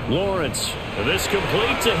shotgun, Lawrence. This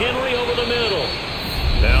complete to Henry over the middle.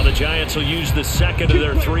 Now the Giants will use the second of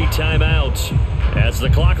their 3 timeouts as the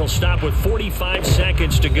clock will stop with 45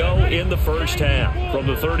 seconds to go in the first half. From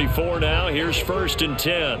the 34 now, here's 1st and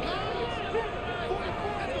 10.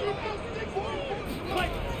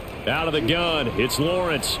 Out of the gun, it's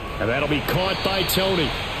Lawrence, and that'll be caught by Tony.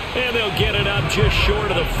 And they'll get it up just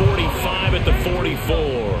short of the 45 at the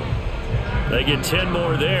 44. They get 10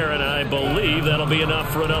 more there, and I believe that'll be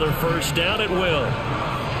enough for another first down. It will.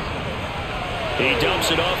 He dumps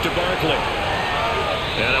it off to Barkley.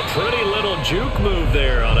 And a pretty little juke move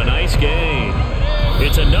there on a nice gain.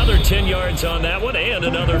 It's another 10 yards on that one and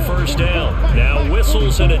another first down. Now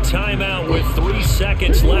whistles and a timeout with 3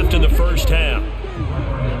 seconds left in the first half.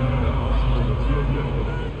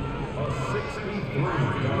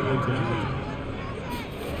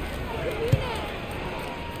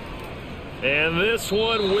 And this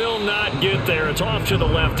one will not get there. It's off to the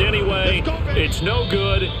left anyway. It's no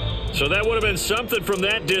good. So that would have been something from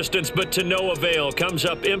that distance, but to no avail. Comes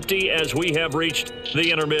up empty as we have reached the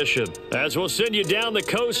intermission. As we'll send you down the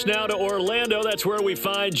coast now to Orlando, that's where we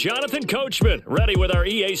find Jonathan Coachman, ready with our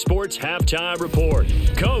EA Sports Halftime Report.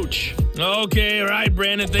 Coach. Okay, all right,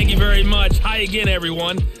 Brandon, thank you very much. Hi again,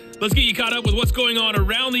 everyone. Let's get you caught up with what's going on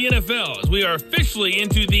around the NFL as we are officially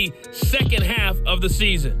into the second half of the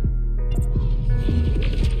season.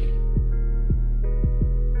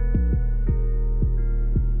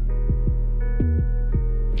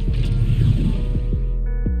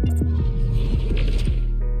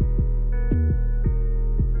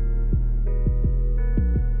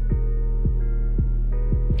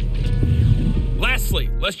 Lastly,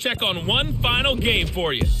 let's check on one final game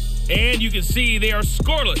for you. And you can see they are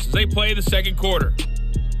scoreless as they play the second quarter.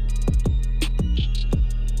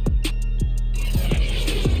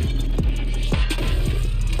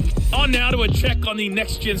 On now to a check on the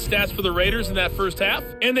next-gen stats for the Raiders in that first half.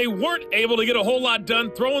 And they weren't able to get a whole lot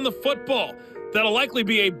done throwing the football. That'll likely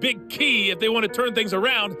be a big key if they want to turn things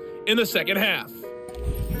around in the second half.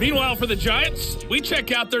 Meanwhile, for the Giants, we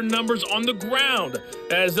check out their numbers on the ground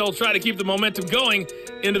as they'll try to keep the momentum going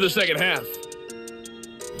into the second half.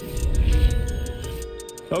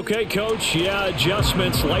 Okay, Coach,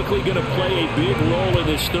 adjustments likely going to play a big role in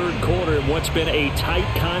this third quarter in what's been a tight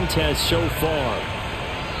contest so far.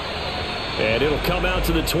 And it'll come out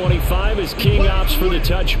to the 25 as King opts for the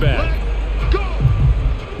touchback.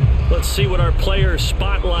 Let's see what our player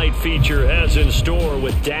spotlight feature has in store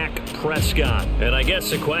with Dak Prescott. And I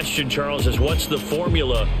guess the question, Charles, is what's the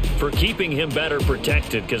formula for keeping him better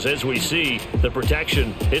protected? Because as we see, the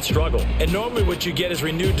protection, it struggled. And normally what you get is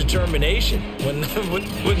renewed determination. When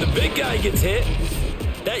the big guy gets hit,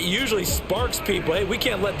 that usually sparks people. Hey, we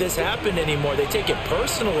can't let this happen anymore. They take it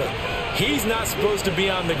personally. He's not supposed to be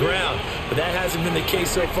on the ground, but that hasn't been the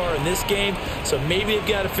case so far in this game. So maybe they've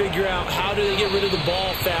got to figure out how do they get rid of the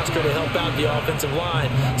ball faster to help out the offensive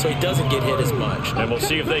line so he doesn't get hit as much. And we'll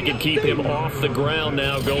see if they can keep him off the ground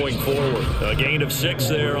now going forward. A gain of 6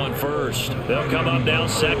 there on first. They'll come up now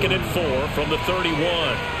 2nd and 4 from the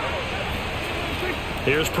 31.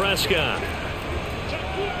 Here's Prescott.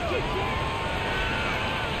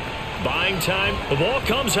 Buying time. The ball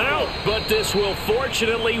comes out, but this will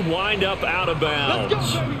fortunately wind up out of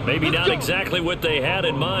bounds. Maybe not exactly what they had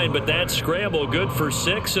in mind, but that scramble good for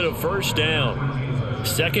 6 and a first down.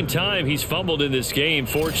 Second time he's fumbled in this game.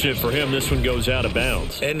 Fortunate for him, this one goes out of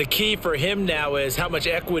bounds. And the key for him now is how much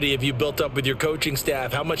equity have you built up with your coaching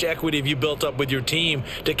staff? How much equity have you built up with your team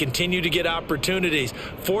to continue to get opportunities?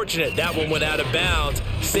 Fortunate that one went out of bounds,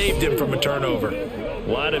 saved him from a turnover.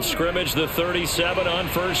 Line of scrimmage, the 37 on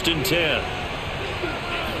 1st and 10.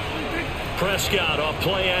 Prescott off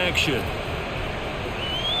play action.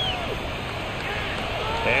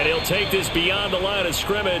 And he'll take this beyond the line of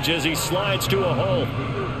scrimmage as he slides to a hole.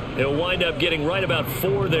 He'll wind up getting right about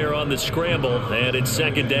 4 there on the scramble, and it's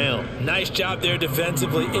 2nd down. Nice job there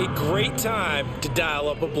defensively. A great time to dial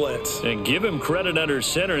up a blitz. And give him credit under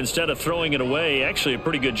center instead of throwing it away. Actually, a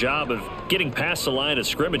pretty good job of getting past the line of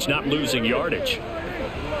scrimmage, not losing yardage.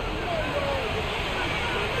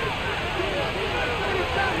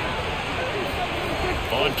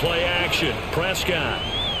 On play action, Prescott.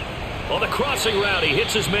 On the crossing route, he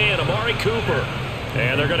hits his man, Amari Cooper.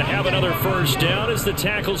 And they're going to have another first down as the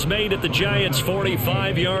tackle's made at the Giants'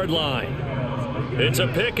 45-yard line. It's a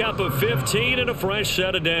pickup of 15 and a fresh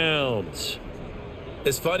set of downs.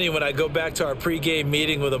 It's funny when I go back to our pregame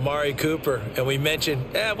meeting with Amari Cooper and we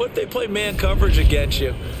mentioned, what if they play man coverage against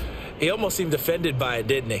you? He almost seemed offended by it,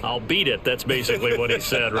 didn't he? I'll beat it. That's basically what he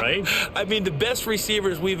said, right? I mean, the best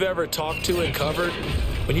receivers we've ever talked to and covered,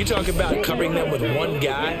 when you talk about covering them with one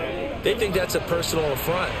guy, they think that's a personal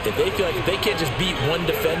affront. If they feel like if they can't just beat one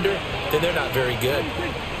defender, then they're not very good.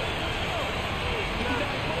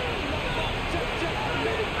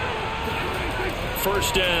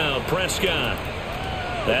 First down, Prescott.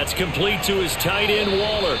 That's complete to his tight end,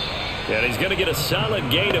 Waller. And he's going to get a solid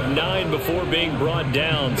gain of 9 before being brought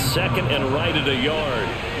down. 2nd and right at a yard.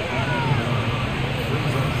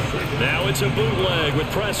 Now it's a bootleg with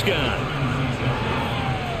Prescott.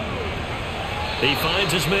 He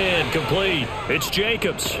finds his man, complete. It's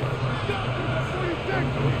Jacobs.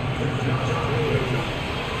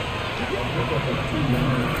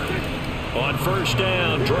 On first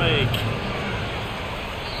down, Drake.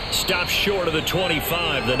 Stops short of the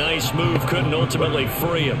 25. The nice move couldn't ultimately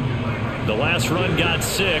free him. The last run got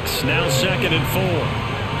 6. Now 2nd and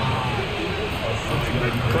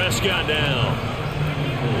 4. Prescott down.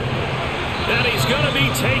 And he's going to be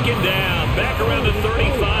taken down. Back around the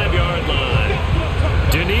 35-yard line.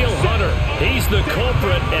 Daniil Hunter, he's the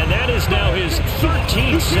culprit, and that is now his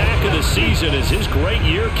 13th sack of the season as his great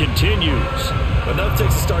year continues. Enough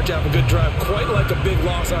takes a start to have a good drive. Quite like a big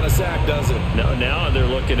loss on a sack, does it? Now they're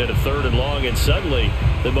looking at a 3rd and long, and suddenly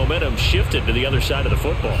the momentum shifted to the other side of the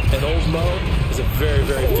football. And old Mo is a very,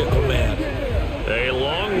 very fickle man. A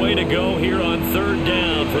long way to go here on 3rd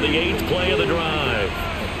down for the 8th play of the drive.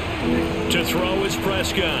 To throw is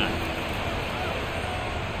Prescott.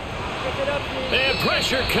 And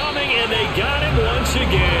pressure coming, and they got him once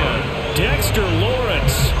again. Dexter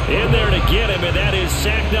Lawrence in there to get him, and that is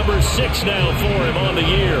sack number 6 now for him on the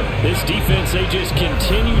year. This defense, they just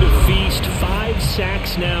continue to feast. 5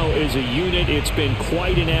 sacks now as a unit. It's been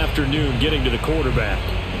quite an afternoon getting to the quarterback.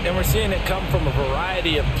 And we're seeing it come from a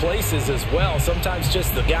variety of places as well. Sometimes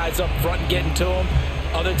just the guys up front getting to him.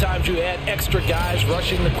 Other times you add extra guys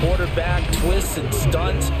rushing the quarterback, twists and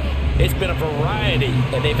stunts. It's been a variety,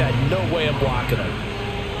 and they've had no way of blocking them.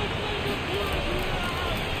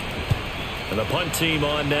 And the punt team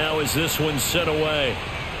on now as this one's set away.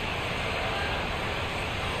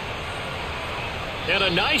 And a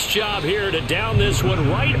nice job here to down this one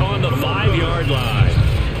right on the 5-yard line.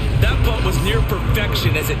 That punt was near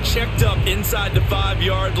perfection as it checked up inside the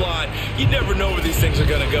 5-yard line. You never know where these things are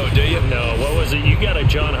going to go, do you? No, what was it? You got a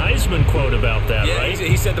John Heisman quote about that, yeah, right?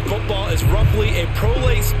 He said the football is roughly a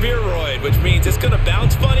prolate spheroid, which means it's going to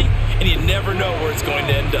bounce funny, and you never know where it's going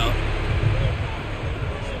to end up.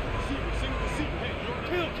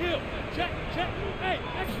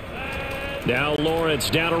 Now Lawrence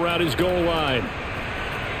down around his goal line.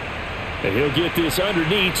 And he'll get this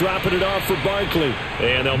underneath, dropping it off for Barkley.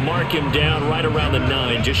 And they'll mark him down right around the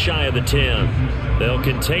 9, just shy of the 10. They'll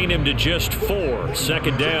contain him to just 4,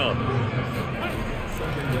 2nd down.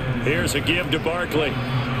 Here's a give to Barkley.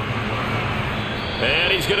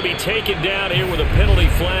 And he's going to be taken down here with a penalty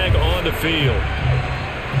flag on the field.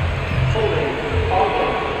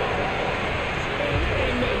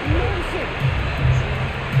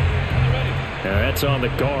 Now that's on the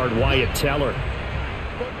guard, Wyatt Teller.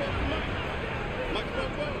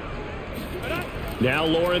 Now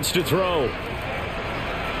Lawrence to throw.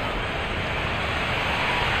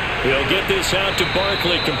 He'll get this out to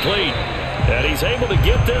Barkley, complete. And he's able to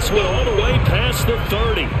get this one all the way past the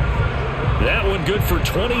 30. That one good for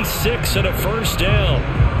 26 and a 1st down.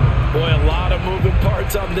 Boy, a lot of moving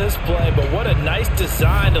parts on this play, but what a nice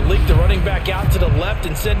design to leak the running back out to the left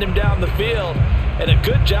and send him down the field. And a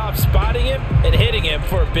good job spotting him and hitting him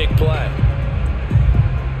for a big play.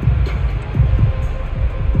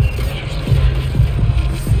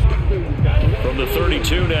 From the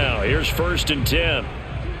 32 now, here's 1st and 10.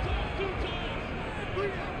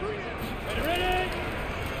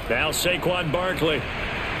 Now Saquon Barkley.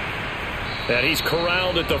 And he's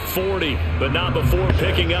corralled at the 40, but not before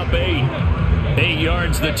picking up 8. 8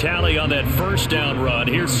 yards the tally on that 1st down run.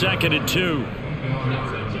 Here's 2nd and 2.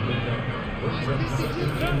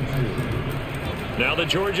 Now the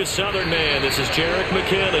Georgia Southern man. This is Jerick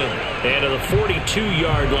McKinnon. And to the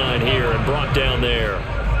 42-yard line here and brought down there.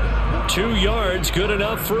 2 yards, good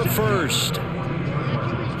enough for a 1st.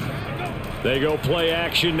 They go play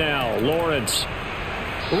action now. Lawrence.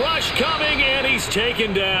 Rush coming, and he's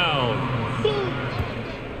taken down.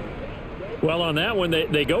 Well, on that one,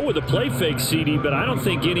 they go with a play fake, CD, but I don't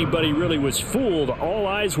think anybody really was fooled. All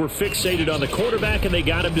eyes were fixated on the quarterback, and they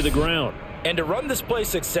got him to the ground. And to run this play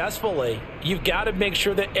successfully, you've got to make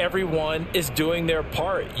sure that everyone is doing their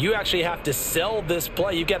part. You actually have to sell this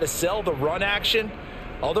play. You've got to sell the run action.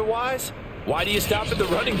 Otherwise, why do you stop at the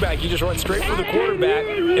running back? You just run straight for the quarterback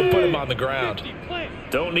and put him on the ground.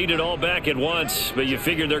 Don't need it all back at once, but you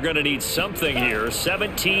figure they're going to need something here.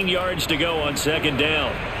 17 yards to go on 2nd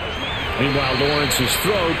down. Meanwhile, Lawrence's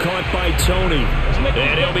throw caught by Tony.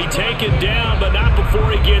 And he'll be taken down, but not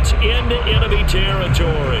before he gets into enemy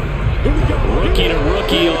territory. Rookie to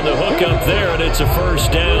rookie on the hook up there, and it's a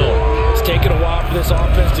 1st down. It's taken a while for this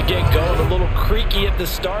offense to get going. A little creaky at the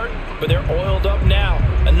start, but they're oiled up now.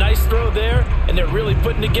 A nice throw there, and they're really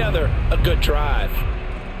putting together a good drive.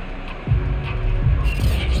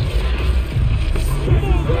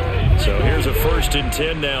 So here's a 1st and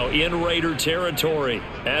 10 now in Raider territory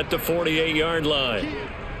at the 48-yard line.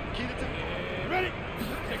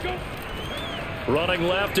 Running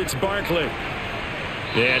left, it's Barkley.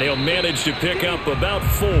 And he'll manage to pick up about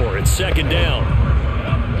 4. It's 2nd down.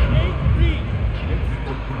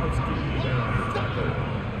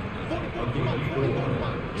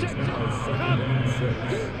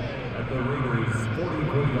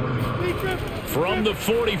 From the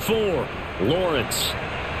 44, Lawrence.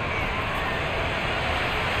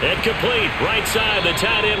 Incomplete, right side, the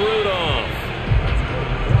tight end Rudolph.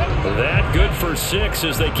 That good for 6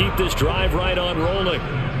 as they keep this drive right on rolling.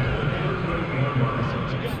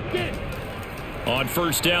 On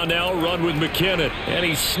 1st down now, run with McKinnon. And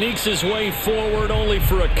he sneaks his way forward only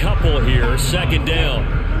for a couple here, 2nd down.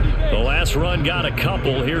 The last run got a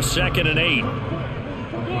couple, here's 2nd and 8.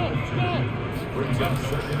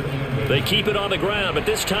 They keep it on the ground, but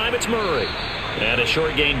this time it's Murray. And a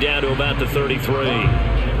short gain down to about the 33.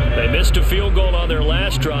 They missed a field goal on their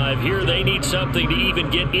last drive. Here they need something to even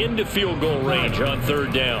get into field goal range on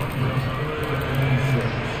 3rd down.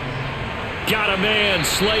 Got a man,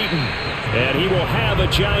 Slayton. And he will have a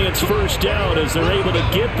Giants 1st down as they're able to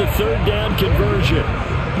get the 3rd down conversion.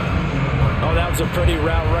 Oh, that was a pretty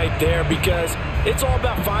route right there because it's all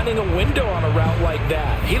about finding a window on a route like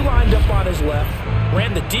that. He lined up on his left,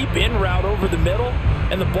 ran the deep in route over the middle,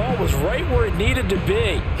 and the ball was right where it needed to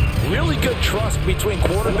be. Really good trust between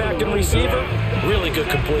quarterback and receiver. Really good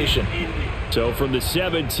completion. So from the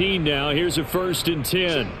 17 now, here's a 1st and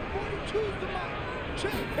 10.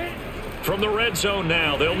 From the red zone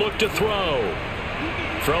now, they'll look to throw.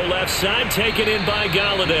 Throw left side, taken in by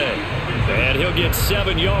Galladay. And he'll get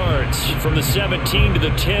 7 yards from the 17 to the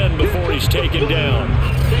 10 before he's taken down.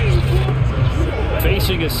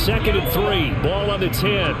 Facing a 2nd and 3. Ball on the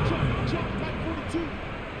 10.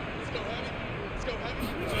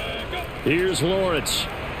 Here's Lawrence.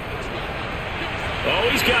 Oh,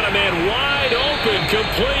 he's got a man wide open,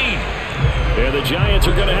 complete. And the Giants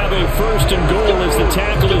are going to have a 1st and goal as the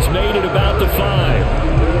tackle is made at about the 5.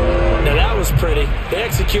 Now that was pretty. They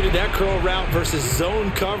executed that curl route versus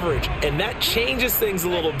zone coverage, and that changes things a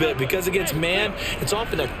little bit because against man, it's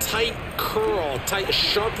often a tight curl, tight,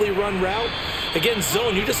 sharply run route. Against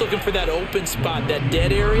zone, you're just looking for that open spot, that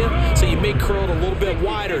dead area, so you may curl it a little bit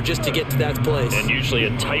wider just to get to that place. And usually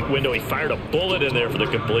a tight window. He fired a bullet in there for the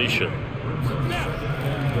completion.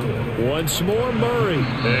 Once more, Murray.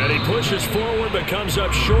 And he pushes forward but comes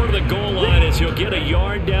up short of the goal line as he'll get a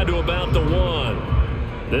yard down to about the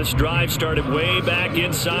 1. This drive started way back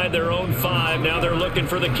inside their own 5. Now they're looking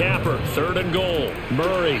for the capper. 3rd and goal.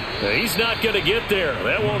 Murray. He's not going to get there.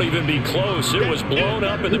 That won't even be close. It was blown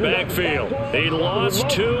up in the backfield. He lost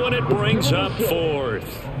 2, and it brings up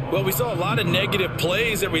 4th. Well, we saw a lot of negative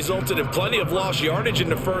plays that resulted in plenty of lost yardage in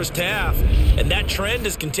the first half, and that trend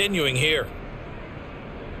is continuing here.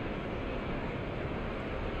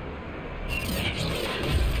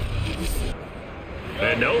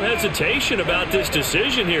 And no hesitation about this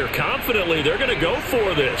decision here. Confidently, they're going to go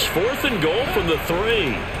for this. 4th and goal from the 3.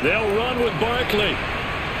 They'll run with Barkley.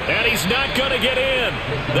 And he's not going to get in.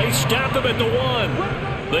 They stop him at the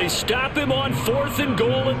 1. They stop him on 4th and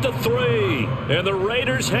goal at the 3. And the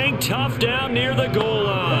Raiders hang tough down near the goal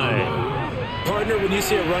line. Partner, when you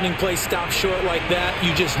see a running play stop short like that,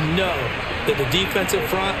 you just know that the defensive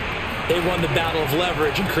front, they won the battle of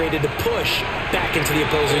leverage and created the push back into the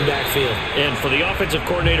opposing backfield. And for the offensive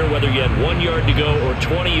coordinator, whether you had 1 yard to go or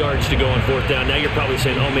 20 yards to go on 4th down, now you're probably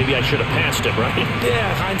saying, oh, maybe I should have passed it, right?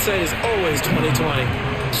 Yeah, hindsight is always 20/20.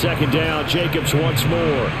 2nd down, Jacobs once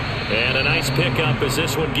more. And a nice pickup as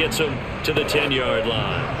this one gets him to the 10-yard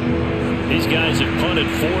line. These guys have punted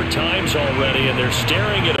 4 times already, and they're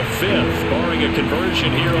staring at a 5th, barring a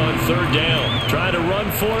conversion here on 3rd down. Trying to run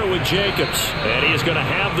for it with Jacobs. And he is going to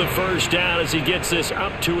have the 1st down as he gets this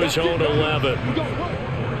up to his own 11.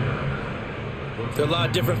 There are a lot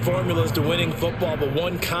of different formulas to winning football, but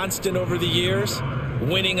one constant over the years,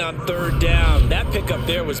 winning on 3rd down. That pickup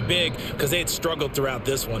there was big because they had struggled throughout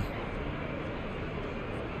this one.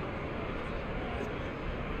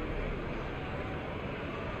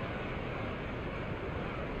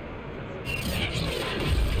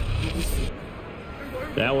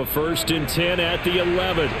 Now a 1st and 10 at the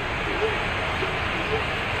 11.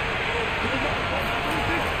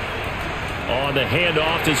 On the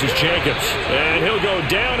handoff, this is Jacobs. And he'll go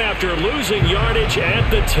down after losing yardage at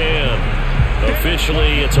the 10.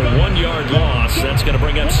 Officially, it's a 1-yard loss. That's going to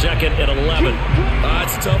bring up 2nd and 11.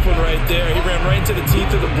 That's a tough one right there. He ran right into the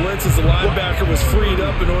teeth of the blitz as the linebacker was freed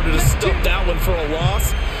up in order to stuff that one for a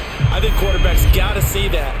loss. I think quarterbacks got to see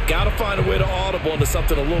that. Got to find a way to audible into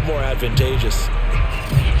something a little more advantageous.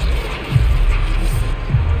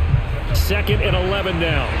 2nd and 11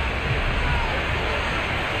 now.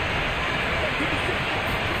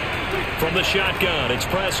 From the shotgun, it's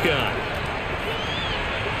Prescott.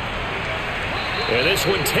 And this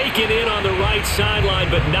one taken in on the right sideline,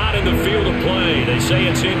 but not in the field of play. They say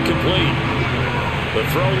it's incomplete. The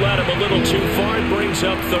throw led him a little too far. It brings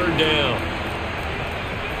up 3rd down.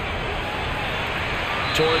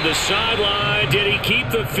 Toward the sideline. Did he keep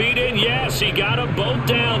the feet in? Yes, he got them both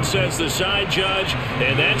down, says the side judge.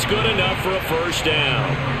 And that's good enough for a 1st down.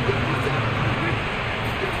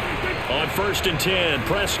 On 1st and 10,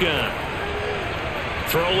 Prescott.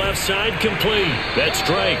 Throw left side complete. That's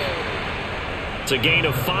Drake. It's a gain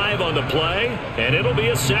of 5 on the play, and it'll be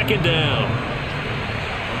a 2nd down.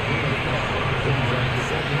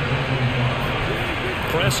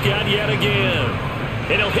 Prescott yet again.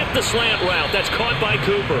 And he'll hit the slant route. That's caught by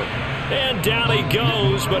Cooper. And down he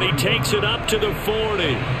goes, but he takes it up to the 40.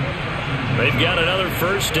 They've got another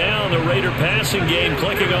 1st down. The Raider passing game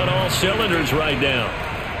clicking on all cylinders right now.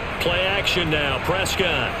 Play action now.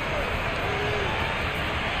 Prescott.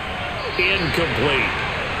 Incomplete.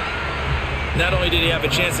 Not only did he have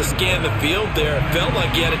a chance to scan the field there, it felt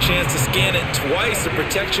like he had a chance to scan it twice. The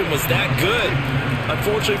protection was that good.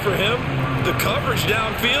 Unfortunately for him, the coverage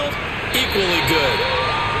downfield, equally good.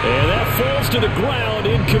 And that falls to the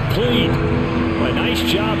ground, incomplete. A nice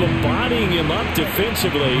job of bodying him up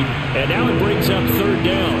defensively, and now it brings up 3rd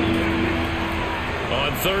down.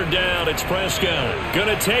 On 3rd down, it's Prescott.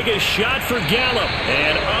 Going to take a shot for Gallup,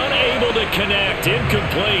 and unable to connect,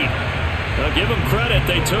 incomplete. Now give them credit,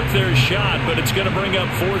 they took their shot, but it's going to bring up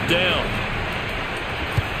 4th down.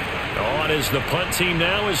 On is the punt team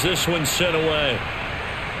now as this one's sent away.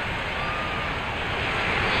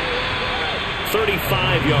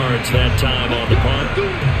 35 yards that time on the punt.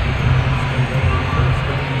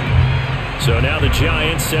 So now the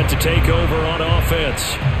Giants set to take over on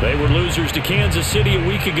offense. They were losers to Kansas City a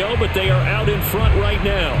week ago, but they are out in front right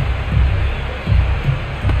now.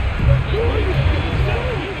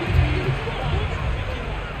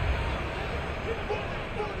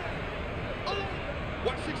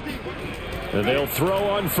 And they'll throw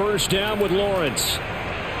on first down with Lawrence.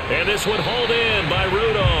 And this one hauled in by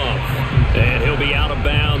Rudolph. And he'll be out of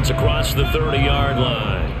bounds across the 30-yard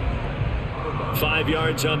line. 5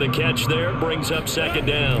 yards on the catch there. Brings up second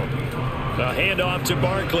down. A handoff to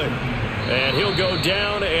Barkley. And he'll go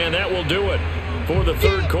down, and that will do it for the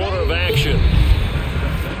third quarter of action.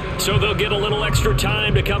 So they'll get a little extra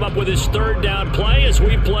time to come up with his third down play as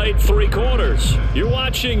we played 3 quarters. You're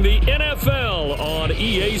watching the NFL on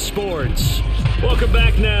EA Sports. Welcome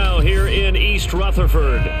back now here in East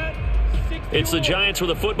Rutherford. It's the Giants with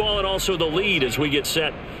the football and also the lead as we get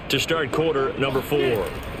set to start quarter number 4.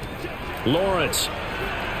 Lawrence.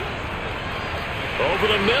 Over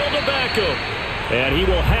the middle to Beckham. And he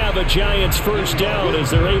will have a Giants first down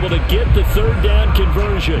as they're able to get the third down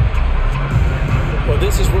conversion. Well,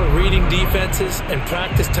 this is where reading defenses and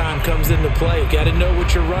practice time comes into play. You've got to know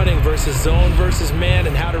what you're running versus zone versus man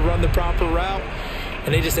and how to run the proper route.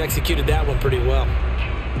 And they just executed that one pretty well.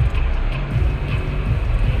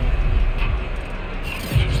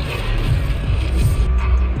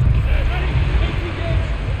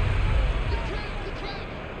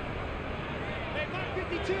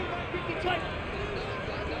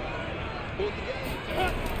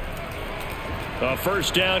 A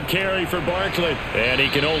first down carry for Barkley. And he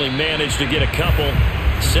can only manage to get a couple.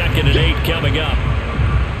 2nd and 8 coming up.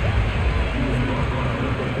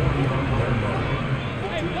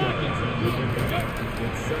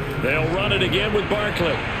 They'll run it again with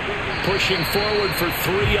Barkley. Pushing forward for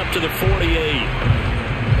 3 up to the 48.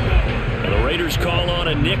 And the Raiders call on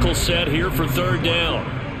a nickel set here for third down.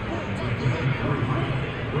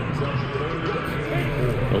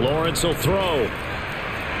 Lawrence will throw.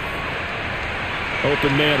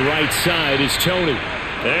 Open man right side is Tony.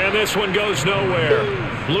 And this one goes nowhere.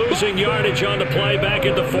 Losing yardage on the play back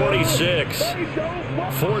at the 46.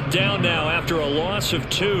 4th down now after a loss of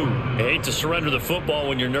 2. I hate to surrender the football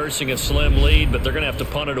when you're nursing a slim lead, but they're going to have to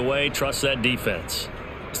punt it away. Trust that defense.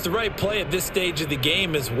 It's the right play at this stage of the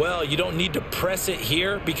game as well. You don't need to press it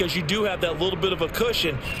here because you do have that little bit of a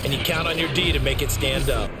cushion, and you count on your D to make it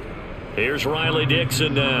stand up. Here's Riley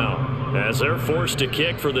Dixon now as they're forced to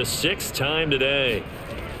kick for the 6th time today.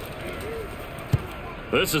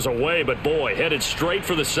 This is away, but boy, headed straight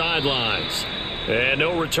for the sidelines. And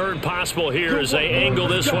no return possible here as they angle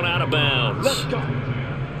this one out of bounds.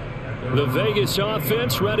 The Vegas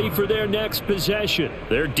offense ready for their next possession.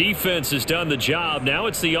 Their defense has done the job. Now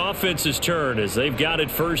it's the offense's turn as they've got it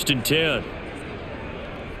 1st and 10.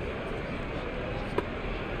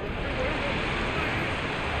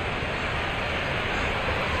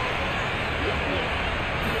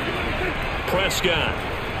 Prescott.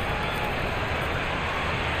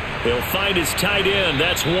 He'll find his tight end.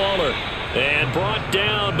 That's Waller. And brought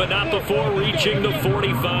down, but not before reaching the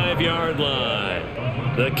 45-yard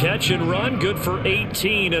line. The catch and run, good for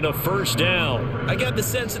 18 and a first down. I got the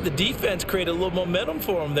sense that the defense created a little momentum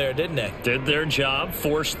for them there, didn't they? Did their job,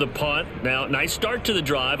 forced the punt. Now, nice start to the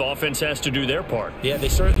drive. Offense has to do their part. Yeah, they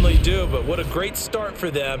certainly do, but what a great start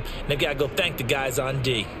for them. And they've got to go thank the guys on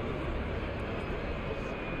D.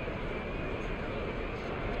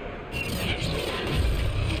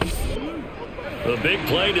 The big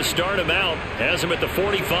play to start him out has him at the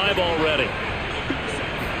 45 already.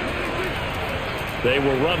 They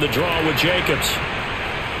will run the draw with Jacobs.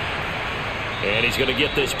 And he's going to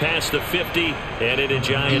get this past the 50 and into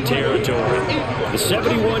Giant territory. The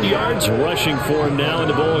 71 yards rushing for him now in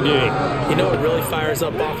the ball game. You know what really fires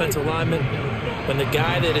up offensive linemen? When the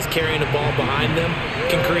guy that is carrying the ball behind them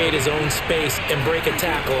can create his own space and break a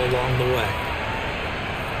tackle along the way.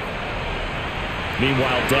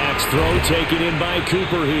 Meanwhile, Dak's throw taken in by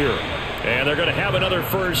Cooper here. And they're going to have another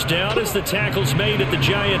first down as the tackle's made at the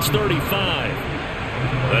Giants' 35.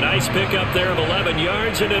 A nice pickup there of 11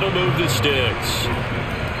 yards, and it'll move the sticks.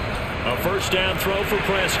 A first down throw for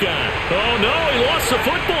Prescott. Oh, no, he lost the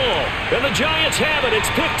football. And the Giants have it. It's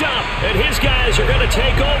picked up, and his guys are going to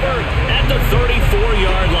take over at the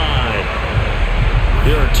 34-yard line.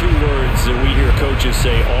 There are 2 words that we hear coaches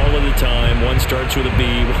say all of the time. One starts with a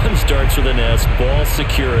B, one starts with an S, ball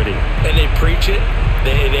security. And they preach it.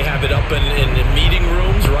 They have it up in meeting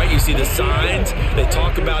rooms, right? You see see the signs. They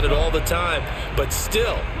talk about it all the time. But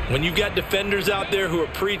still, when you've got defenders out there who are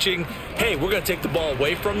preaching, hey, we're going to take the ball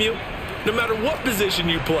away from you, no matter what position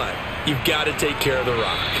you play, you've got to take care of the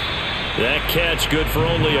rock. That catch good for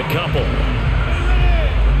only a couple.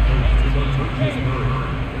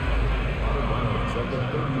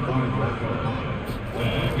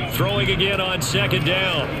 Throwing again on second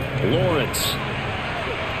down. Lawrence.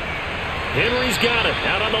 Henry's got it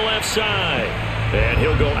out on the left side. And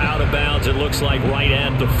he'll go out of bounds, it looks like, right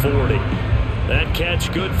at the 40. That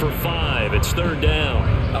catch good for 5. It's third down.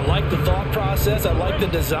 I like the thought process. I like the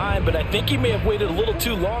design. But I think he may have waited a little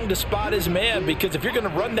too long to spot his man, because if you're going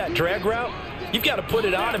to run that drag route, you've got to put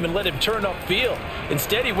it on him and let him turn upfield.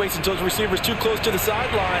 Instead, he waits until his receiver's too close to the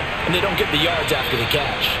sideline, and they don't get the yards after the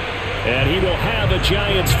catch. And he will have a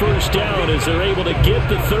Giants first down as they're able to get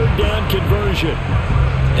the third down conversion.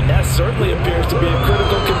 And that certainly appears to be a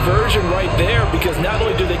critical conversion right there, because not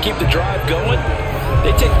only do they keep the drive going,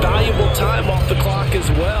 they take valuable time off the clock as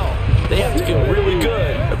well. They have to feel really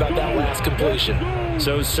good about that last completion.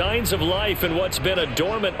 So signs of life in what's been a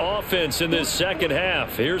dormant offense in this second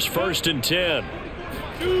half. Here's 1st and 10.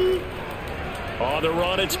 On the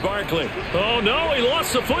run, it's Barkley. Oh, no, he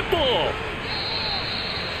lost the football.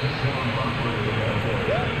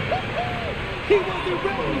 He wasn't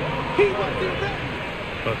ready. He wasn't ready.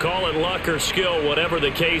 But call it luck or skill, whatever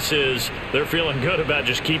the case is, they're feeling good about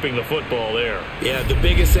just keeping the football there. Yeah, the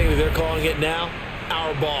biggest thing that they're calling it now,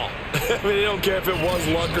 our ball. I mean, they don't care if it was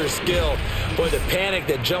luck or skill. Boy, the panic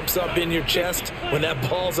that jumps up in your chest when that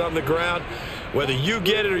ball's on the ground, whether you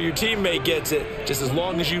get it or your teammate gets it, just as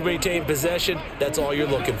long as you maintain possession, that's all you're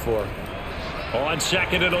looking for. On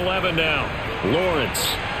 2nd and 11 now, Lawrence.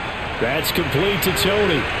 That's complete to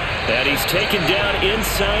Tony. And he's taken down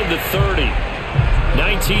inside the 30.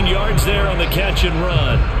 19 yards there on the catch and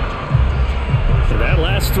run. And that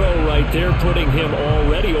last throw right there putting him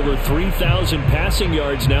already over 3,000 passing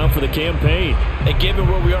yards now for the campaign. And given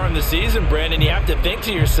where we are in the season, Brandon, you have to think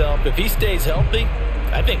to yourself, if he stays healthy,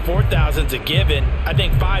 I think 4,000's a given. I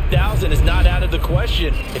think 5,000 is not out of the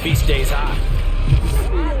question if he stays hot.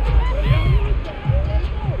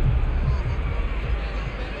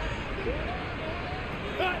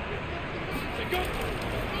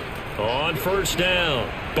 On first down,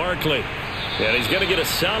 Barkley. And he's going to get a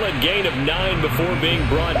solid gain of 9 before being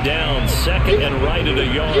brought down. 2nd and right at a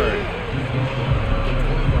yard.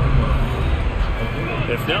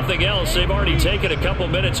 If nothing else, they've already taken a couple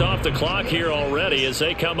minutes off the clock here already as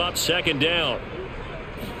they come up 2nd down.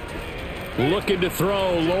 Looking to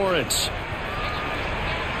throw, Lawrence.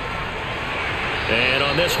 And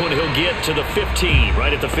on this one, he'll get to the 15,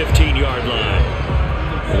 right at the 15-yard line.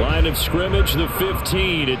 Line of scrimmage, the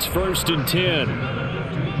 15. It's 1st and 10.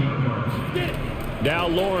 Now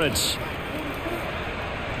Lawrence.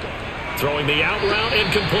 Throwing the out route,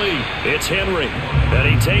 incomplete. It's Henry. And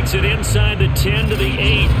he takes it inside the 10 to the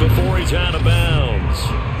 8 before he's out of bounds.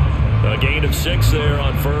 A gain of 6 there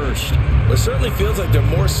on 1st. Well, it certainly feels like there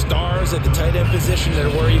are more stars at the tight end position than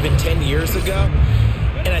there were even 10 years ago.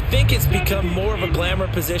 And I think it's become more of a glamour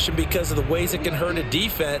position because of the ways it can hurt a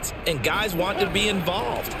defense, and guys want to be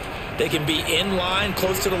involved. They can be in line,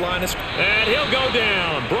 close to the line of scrimmage. And he'll go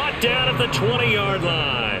down, brought down at the 20-yard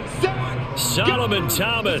line. Solomon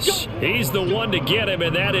Thomas, he's the one to get him,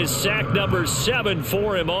 and that is sack number 7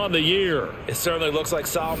 for him on the year. It certainly looks like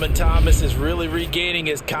Solomon Thomas is really regaining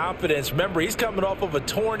his confidence. Remember, he's coming off of a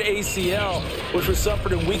torn ACL, which was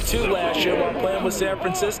suffered in week 2 last year while playing with San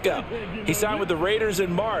Francisco. He signed with the Raiders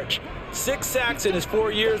in March. 6 sacks in his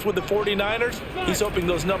 4 years with the 49ers. He's hoping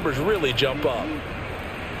those numbers really jump up.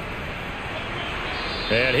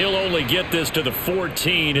 And he'll only get this to the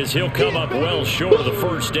 14 as he'll come up well short of the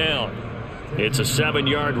first down. It's a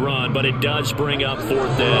 7-yard run, but it does bring up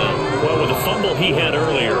 4th down. Well, with the fumble he had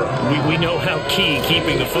earlier, we know how key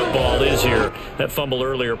keeping the football is here. That fumble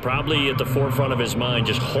earlier probably at the forefront of his mind.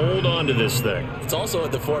 Just hold on to this thing. It's also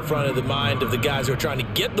at the forefront of the mind of the guys who are trying to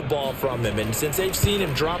get the ball from him. And since they've seen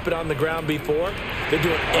him drop it on the ground before, they're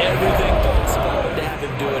doing everything possible to have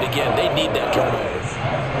him do it again. They need that turnover.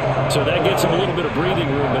 So that gets him a little bit of breathing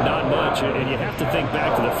room, but not much. And you have to think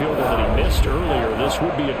back to the field goal that he missed earlier. This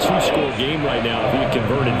would be a 2-score game right now if he had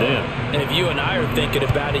converted then. And if you and I are thinking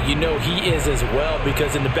about it, you know he is as well,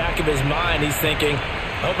 because in the back of his mind, he's thinking,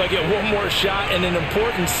 I hope I get one more shot in an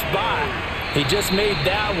important spot. He just made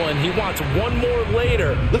that one. He wants one more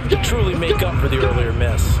later to truly make up for the earlier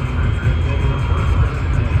miss.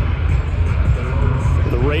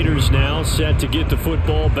 The Raiders now set to get the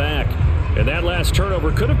football back. And that last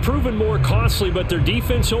turnover could have proven more costly, but their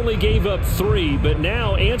defense only gave up 3. But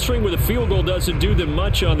now answering with a field goal doesn't do them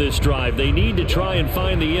much on this drive. They need to try and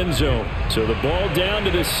find the end zone. So the ball down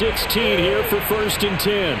to the 16 here for 1st and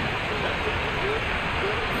 10.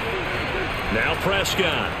 Now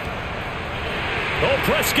Prescott. Oh,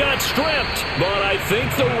 Prescott stripped, but I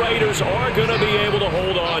think the Raiders are going to be able to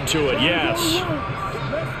hold on to it, yes.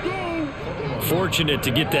 Fortunate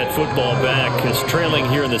to get that football back, because trailing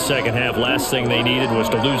here in the second half, last thing they needed was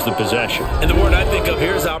to lose the possession. And the word I think of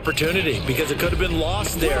here is opportunity, because it could have been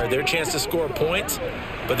lost there, their chance to score points.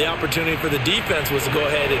 But the opportunity for the defense was to go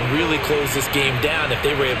ahead and really close this game down if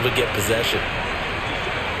they were able to get possession.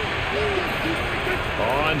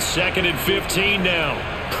 On 2nd and 15 now,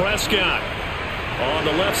 Prescott. On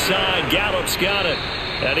the left side, Gallup's got it.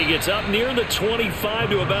 And he gets up near the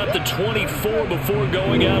 25 to about the 24 before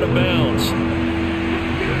going out of bounds.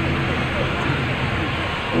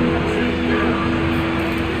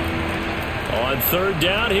 On 3rd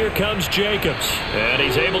down, here comes Jacobs. And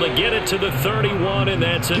he's able to get it to the 31, and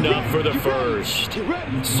that's enough for the first.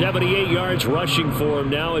 78 yards rushing for him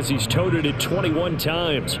now as he's toted it 21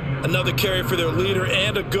 times. Another carry for their leader,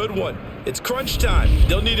 and a good one. It's crunch time.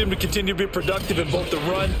 They'll need him to continue to be productive in both the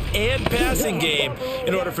run and passing game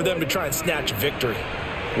in order for them to try and snatch victory.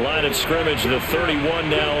 Line of scrimmage, the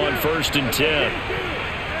 31 now on 1st and 10.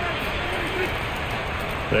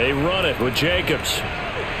 They run it with Jacobs.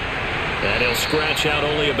 And he'll scratch out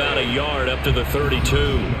only about a yard up to the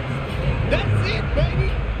 32. That's it,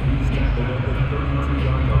 baby.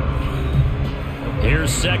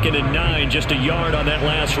 Here's 2nd and 9, just a yard on that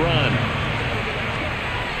last run.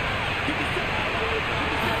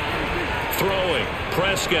 Throwing,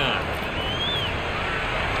 Prescott.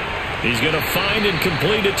 He's going to find and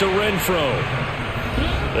complete it to Renfro.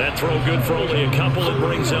 That throw good for only a couple. It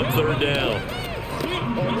brings up 3rd down.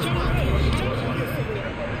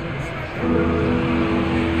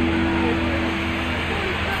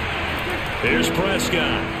 Here's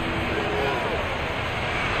Prescott.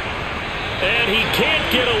 And he can't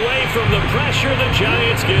get away from the pressure. The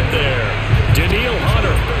Giants get there. Daniil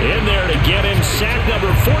Hunter in there to get him. Sack number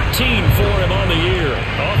 14 for him on the year.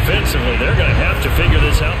 Offensively, they're going to have to figure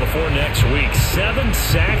this out before next week. 7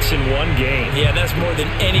 sacks in one game. Yeah, that's more than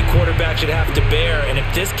any quarterback should have to bear. And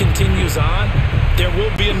if this continues on, there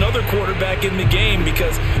will be another quarterback in the game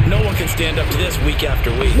because no one can stand up to this week after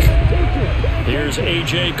week. Here's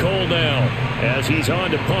A.J. Cole now as he's on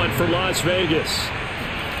to punt for Las Vegas.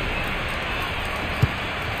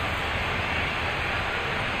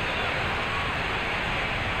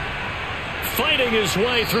 Fighting his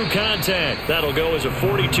way through contact. That'll go as a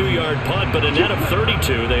 42-yard punt, but a net of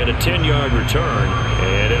 32. They had a 10-yard return,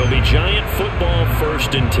 and it'll be Giant football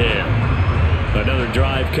 1st and 10. Another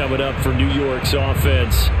drive coming up for New York's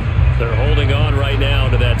offense. They're holding on right now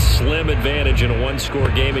to that slim advantage in a one-score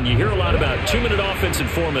game, and you hear a lot about 2-minute offense and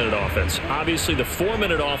 4-minute offense. Obviously, the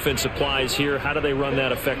 4-minute offense applies here. How do they run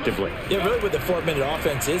that effectively? Yeah, really what the 4-minute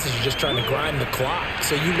offense is you're just trying to grind the clock.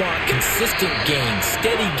 So you want consistent gains,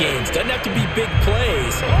 steady gains. Doesn't have to be big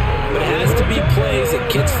plays, but it has to be plays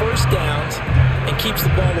that gets first downs and keeps the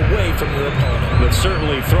ball away from your opponent. But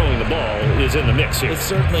certainly throwing the ball is in the mix here. It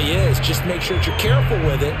certainly is. Just make sure that you're careful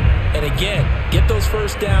with it. And again, get those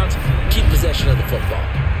first downs, keep possession of the football.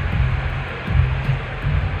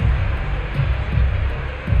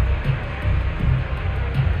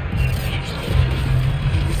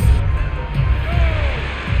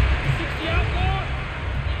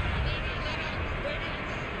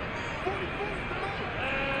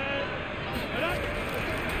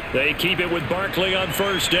 They keep it with Barkley on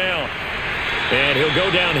 1st down. And he'll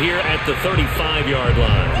go down here at the 35-yard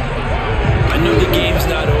line. I know the game's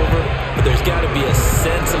not over, but there's got to be a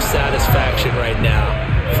sense of satisfaction right now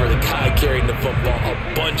for the guy carrying the football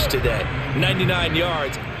a bunch today. 99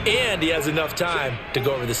 yards, and he has enough time to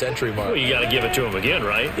go over the century mark. Well, you got to give it to him again,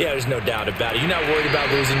 right? Yeah, there's no doubt about it. You're not worried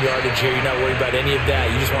about losing yardage here. You're not worried about any of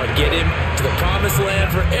that. You just want to get him to the promised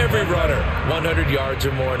land for every runner. 100 yards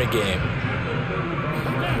or more in a game.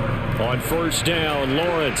 On 1st down,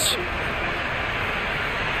 Lawrence.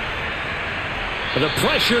 The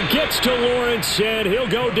pressure gets to Lawrence, and he'll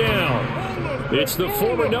go down. It's the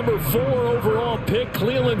former number 4 overall pick,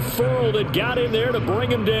 Cleveland Ferrell, that got in there to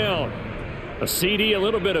bring him down. A CD, a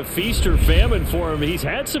little bit of feast or famine for him. He's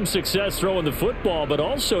had some success throwing the football, but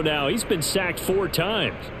also now he's been sacked 4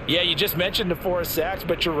 times. Yeah, you just mentioned the 4 sacks,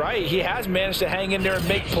 but you're right. He has managed to hang in there and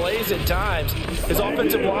make plays at times. His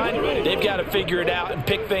offensive line, they've got to figure it out and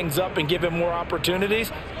pick things up and give him more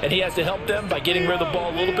opportunities, and he has to help them by getting rid of the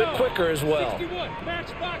ball a little bit quicker as well.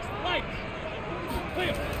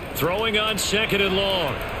 Throwing on 2nd and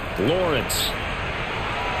long. Lawrence.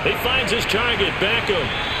 He finds his target, Beckham.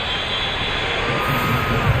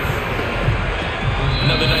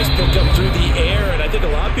 Another nice pickup through the air, and I think a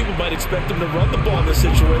lot of people might expect him to run the ball in this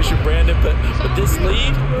situation, Brandon, but with this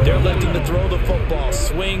lead, they're electing to throw the football.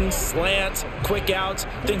 Swings, slants, quick outs,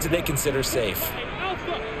 things that they consider safe.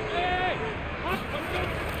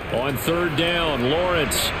 On third down,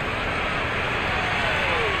 Lawrence.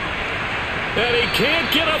 And he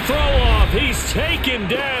can't get a throw off. He's taken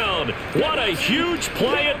down. What a huge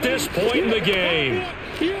play at this point in the game.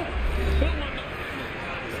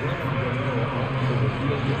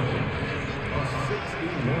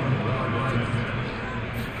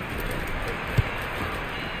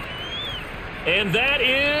 And that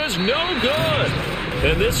is no good.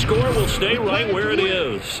 And this score will stay right where it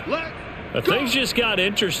is. Things just got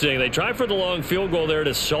interesting. They tried for the long field goal there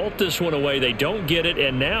to salt this one away. They don't get it,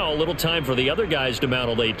 and now a little time for the other guys to mount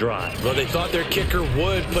a late drive. Well, they thought their kicker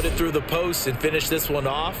would put it through the post and finish this one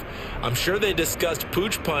off. I'm sure they discussed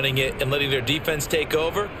pooch punting it and letting their defense take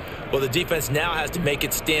over. Well, the defense now has to make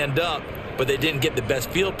it stand up, but they didn't get the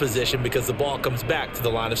best field position because the ball comes back to the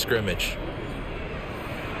line of scrimmage.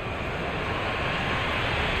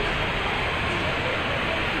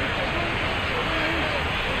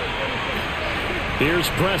 Here's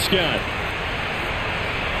Prescott.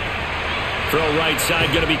 Throw right side,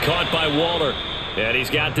 going to be caught by Waller. And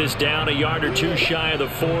he's got this down a yard or two shy of the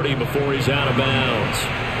 40 before he's out of bounds.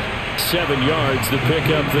 7 yards the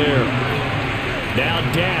pickup there. Now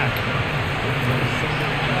Dak.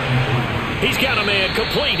 He's got a man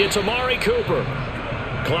complete. It's Amari Cooper.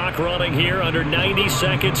 Clock running here, under 90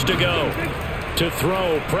 seconds to go. To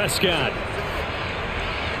throw, Prescott.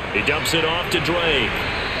 He dumps it off to Drake.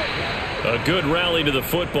 A good rally to the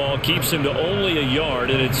football keeps him to only a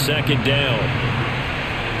yard, and it's second down.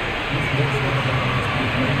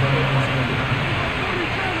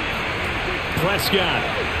 Prescott.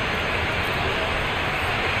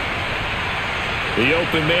 The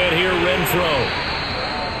open man here, Renfro.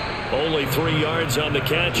 Only 3 yards on the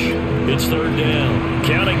catch. It's third down.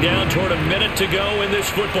 Counting down toward a minute to go in this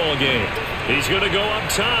football game. He's going to go up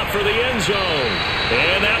top for the end zone.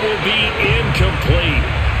 And that will be incomplete.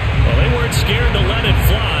 Well, they weren't scared to let it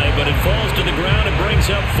fly, but it falls to the ground and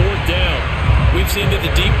brings up fourth down. We've seen that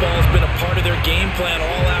the deep ball has been a part of their game plan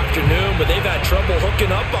all afternoon, but they've had trouble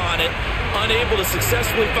hooking up on it, unable to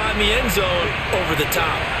successfully find the end zone over the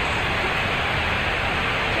top.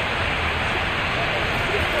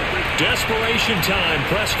 Desperation time.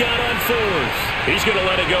 Prescott on fourth. He's going to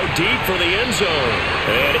let it go deep for the end zone.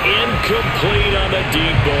 And incomplete on the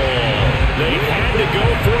deep ball. They had to go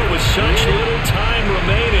for it with such little time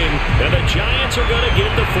remaining, and the Giants are going to get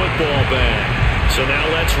the football back. So now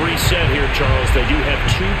let's reset here, Charles. They do have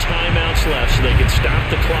 2 timeouts left, so they can stop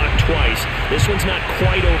the clock twice. This one's not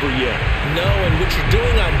quite over yet. No, and what you're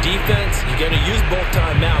doing on defense, you're going to use both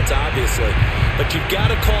timeouts, obviously. But you've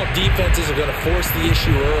got to call defenses are going to force the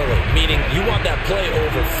issue early, meaning you want that play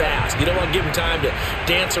over fast. You don't want to give them time to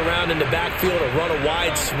dance around in the backfield or run a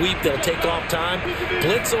wide sweep that'll take off time.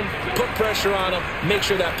 Blitz them, put pressure on them, make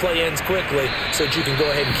sure that play ends quickly so that you can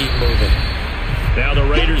go ahead and keep moving. Now the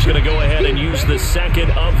Raiders going to go ahead and use the second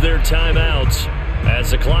of their timeouts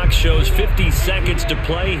as the clock shows 50 seconds to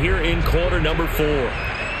play here in quarter number 4.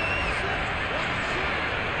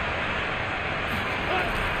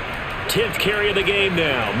 10th carry of the game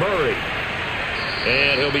now, Murray.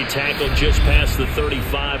 And he'll be tackled just past the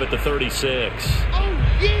 35 at the 36.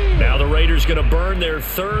 Now the Raiders going to burn their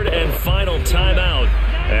third and final timeout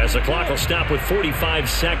as the clock will stop with 45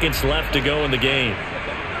 seconds left to go in the game.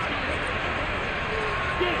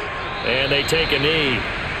 And they take a knee.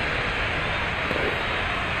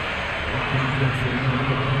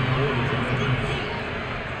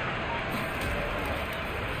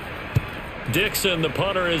 Dixon, the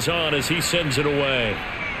punter, is on as he sends it away.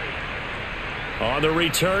 On the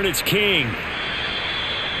return, it's King.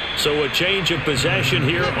 So a change of possession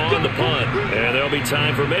here on the punt. And there'll be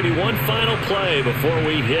time for maybe one final play before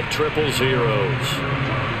we hit triple zeros.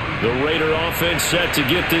 The Raider offense set to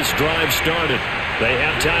get this drive started. They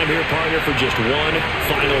have time here, partner, for just one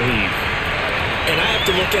final heave. And I have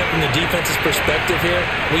to look at it from the defense's perspective here.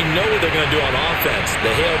 We know what they're going to do on offense.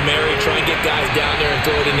 The Hail Mary, try and get guys down there and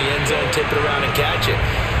throw it in the end zone, tip it around and catch it.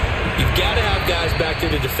 You've got to have guys back there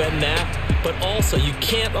to defend that, but also you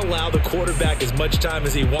can't allow the quarterback as much time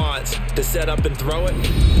as he wants to set up and throw it.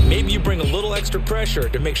 Maybe you bring a little extra pressure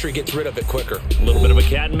to make sure he gets rid of it quicker. A little bit of a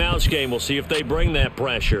cat and mouse game. We'll see if they bring that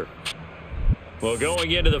pressure. Well, going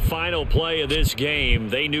into the final play of this game,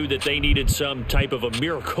 they knew that they needed some type of a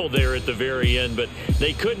miracle there at the very end, but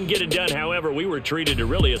they couldn't get it done. However, we were treated to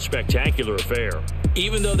really a spectacular affair.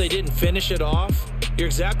 Even though they didn't finish it off, you're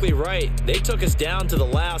exactly right. They took us down to the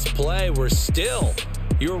last play.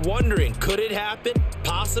 You're wondering, could it happen?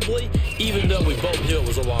 Possibly, even though we both knew it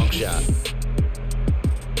was a long shot.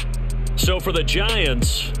 So for the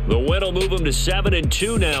Giants, the win will move them to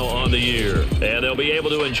 7-2 now on the year. And they'll be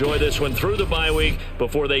able to enjoy this one through the bye week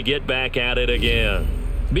before they get back at it again.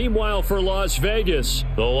 Meanwhile, for Las Vegas,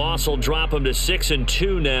 the loss will drop them to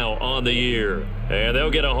 6-2 now on the year. And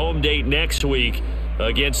they'll get a home date next week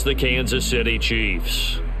against the Kansas City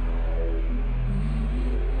Chiefs.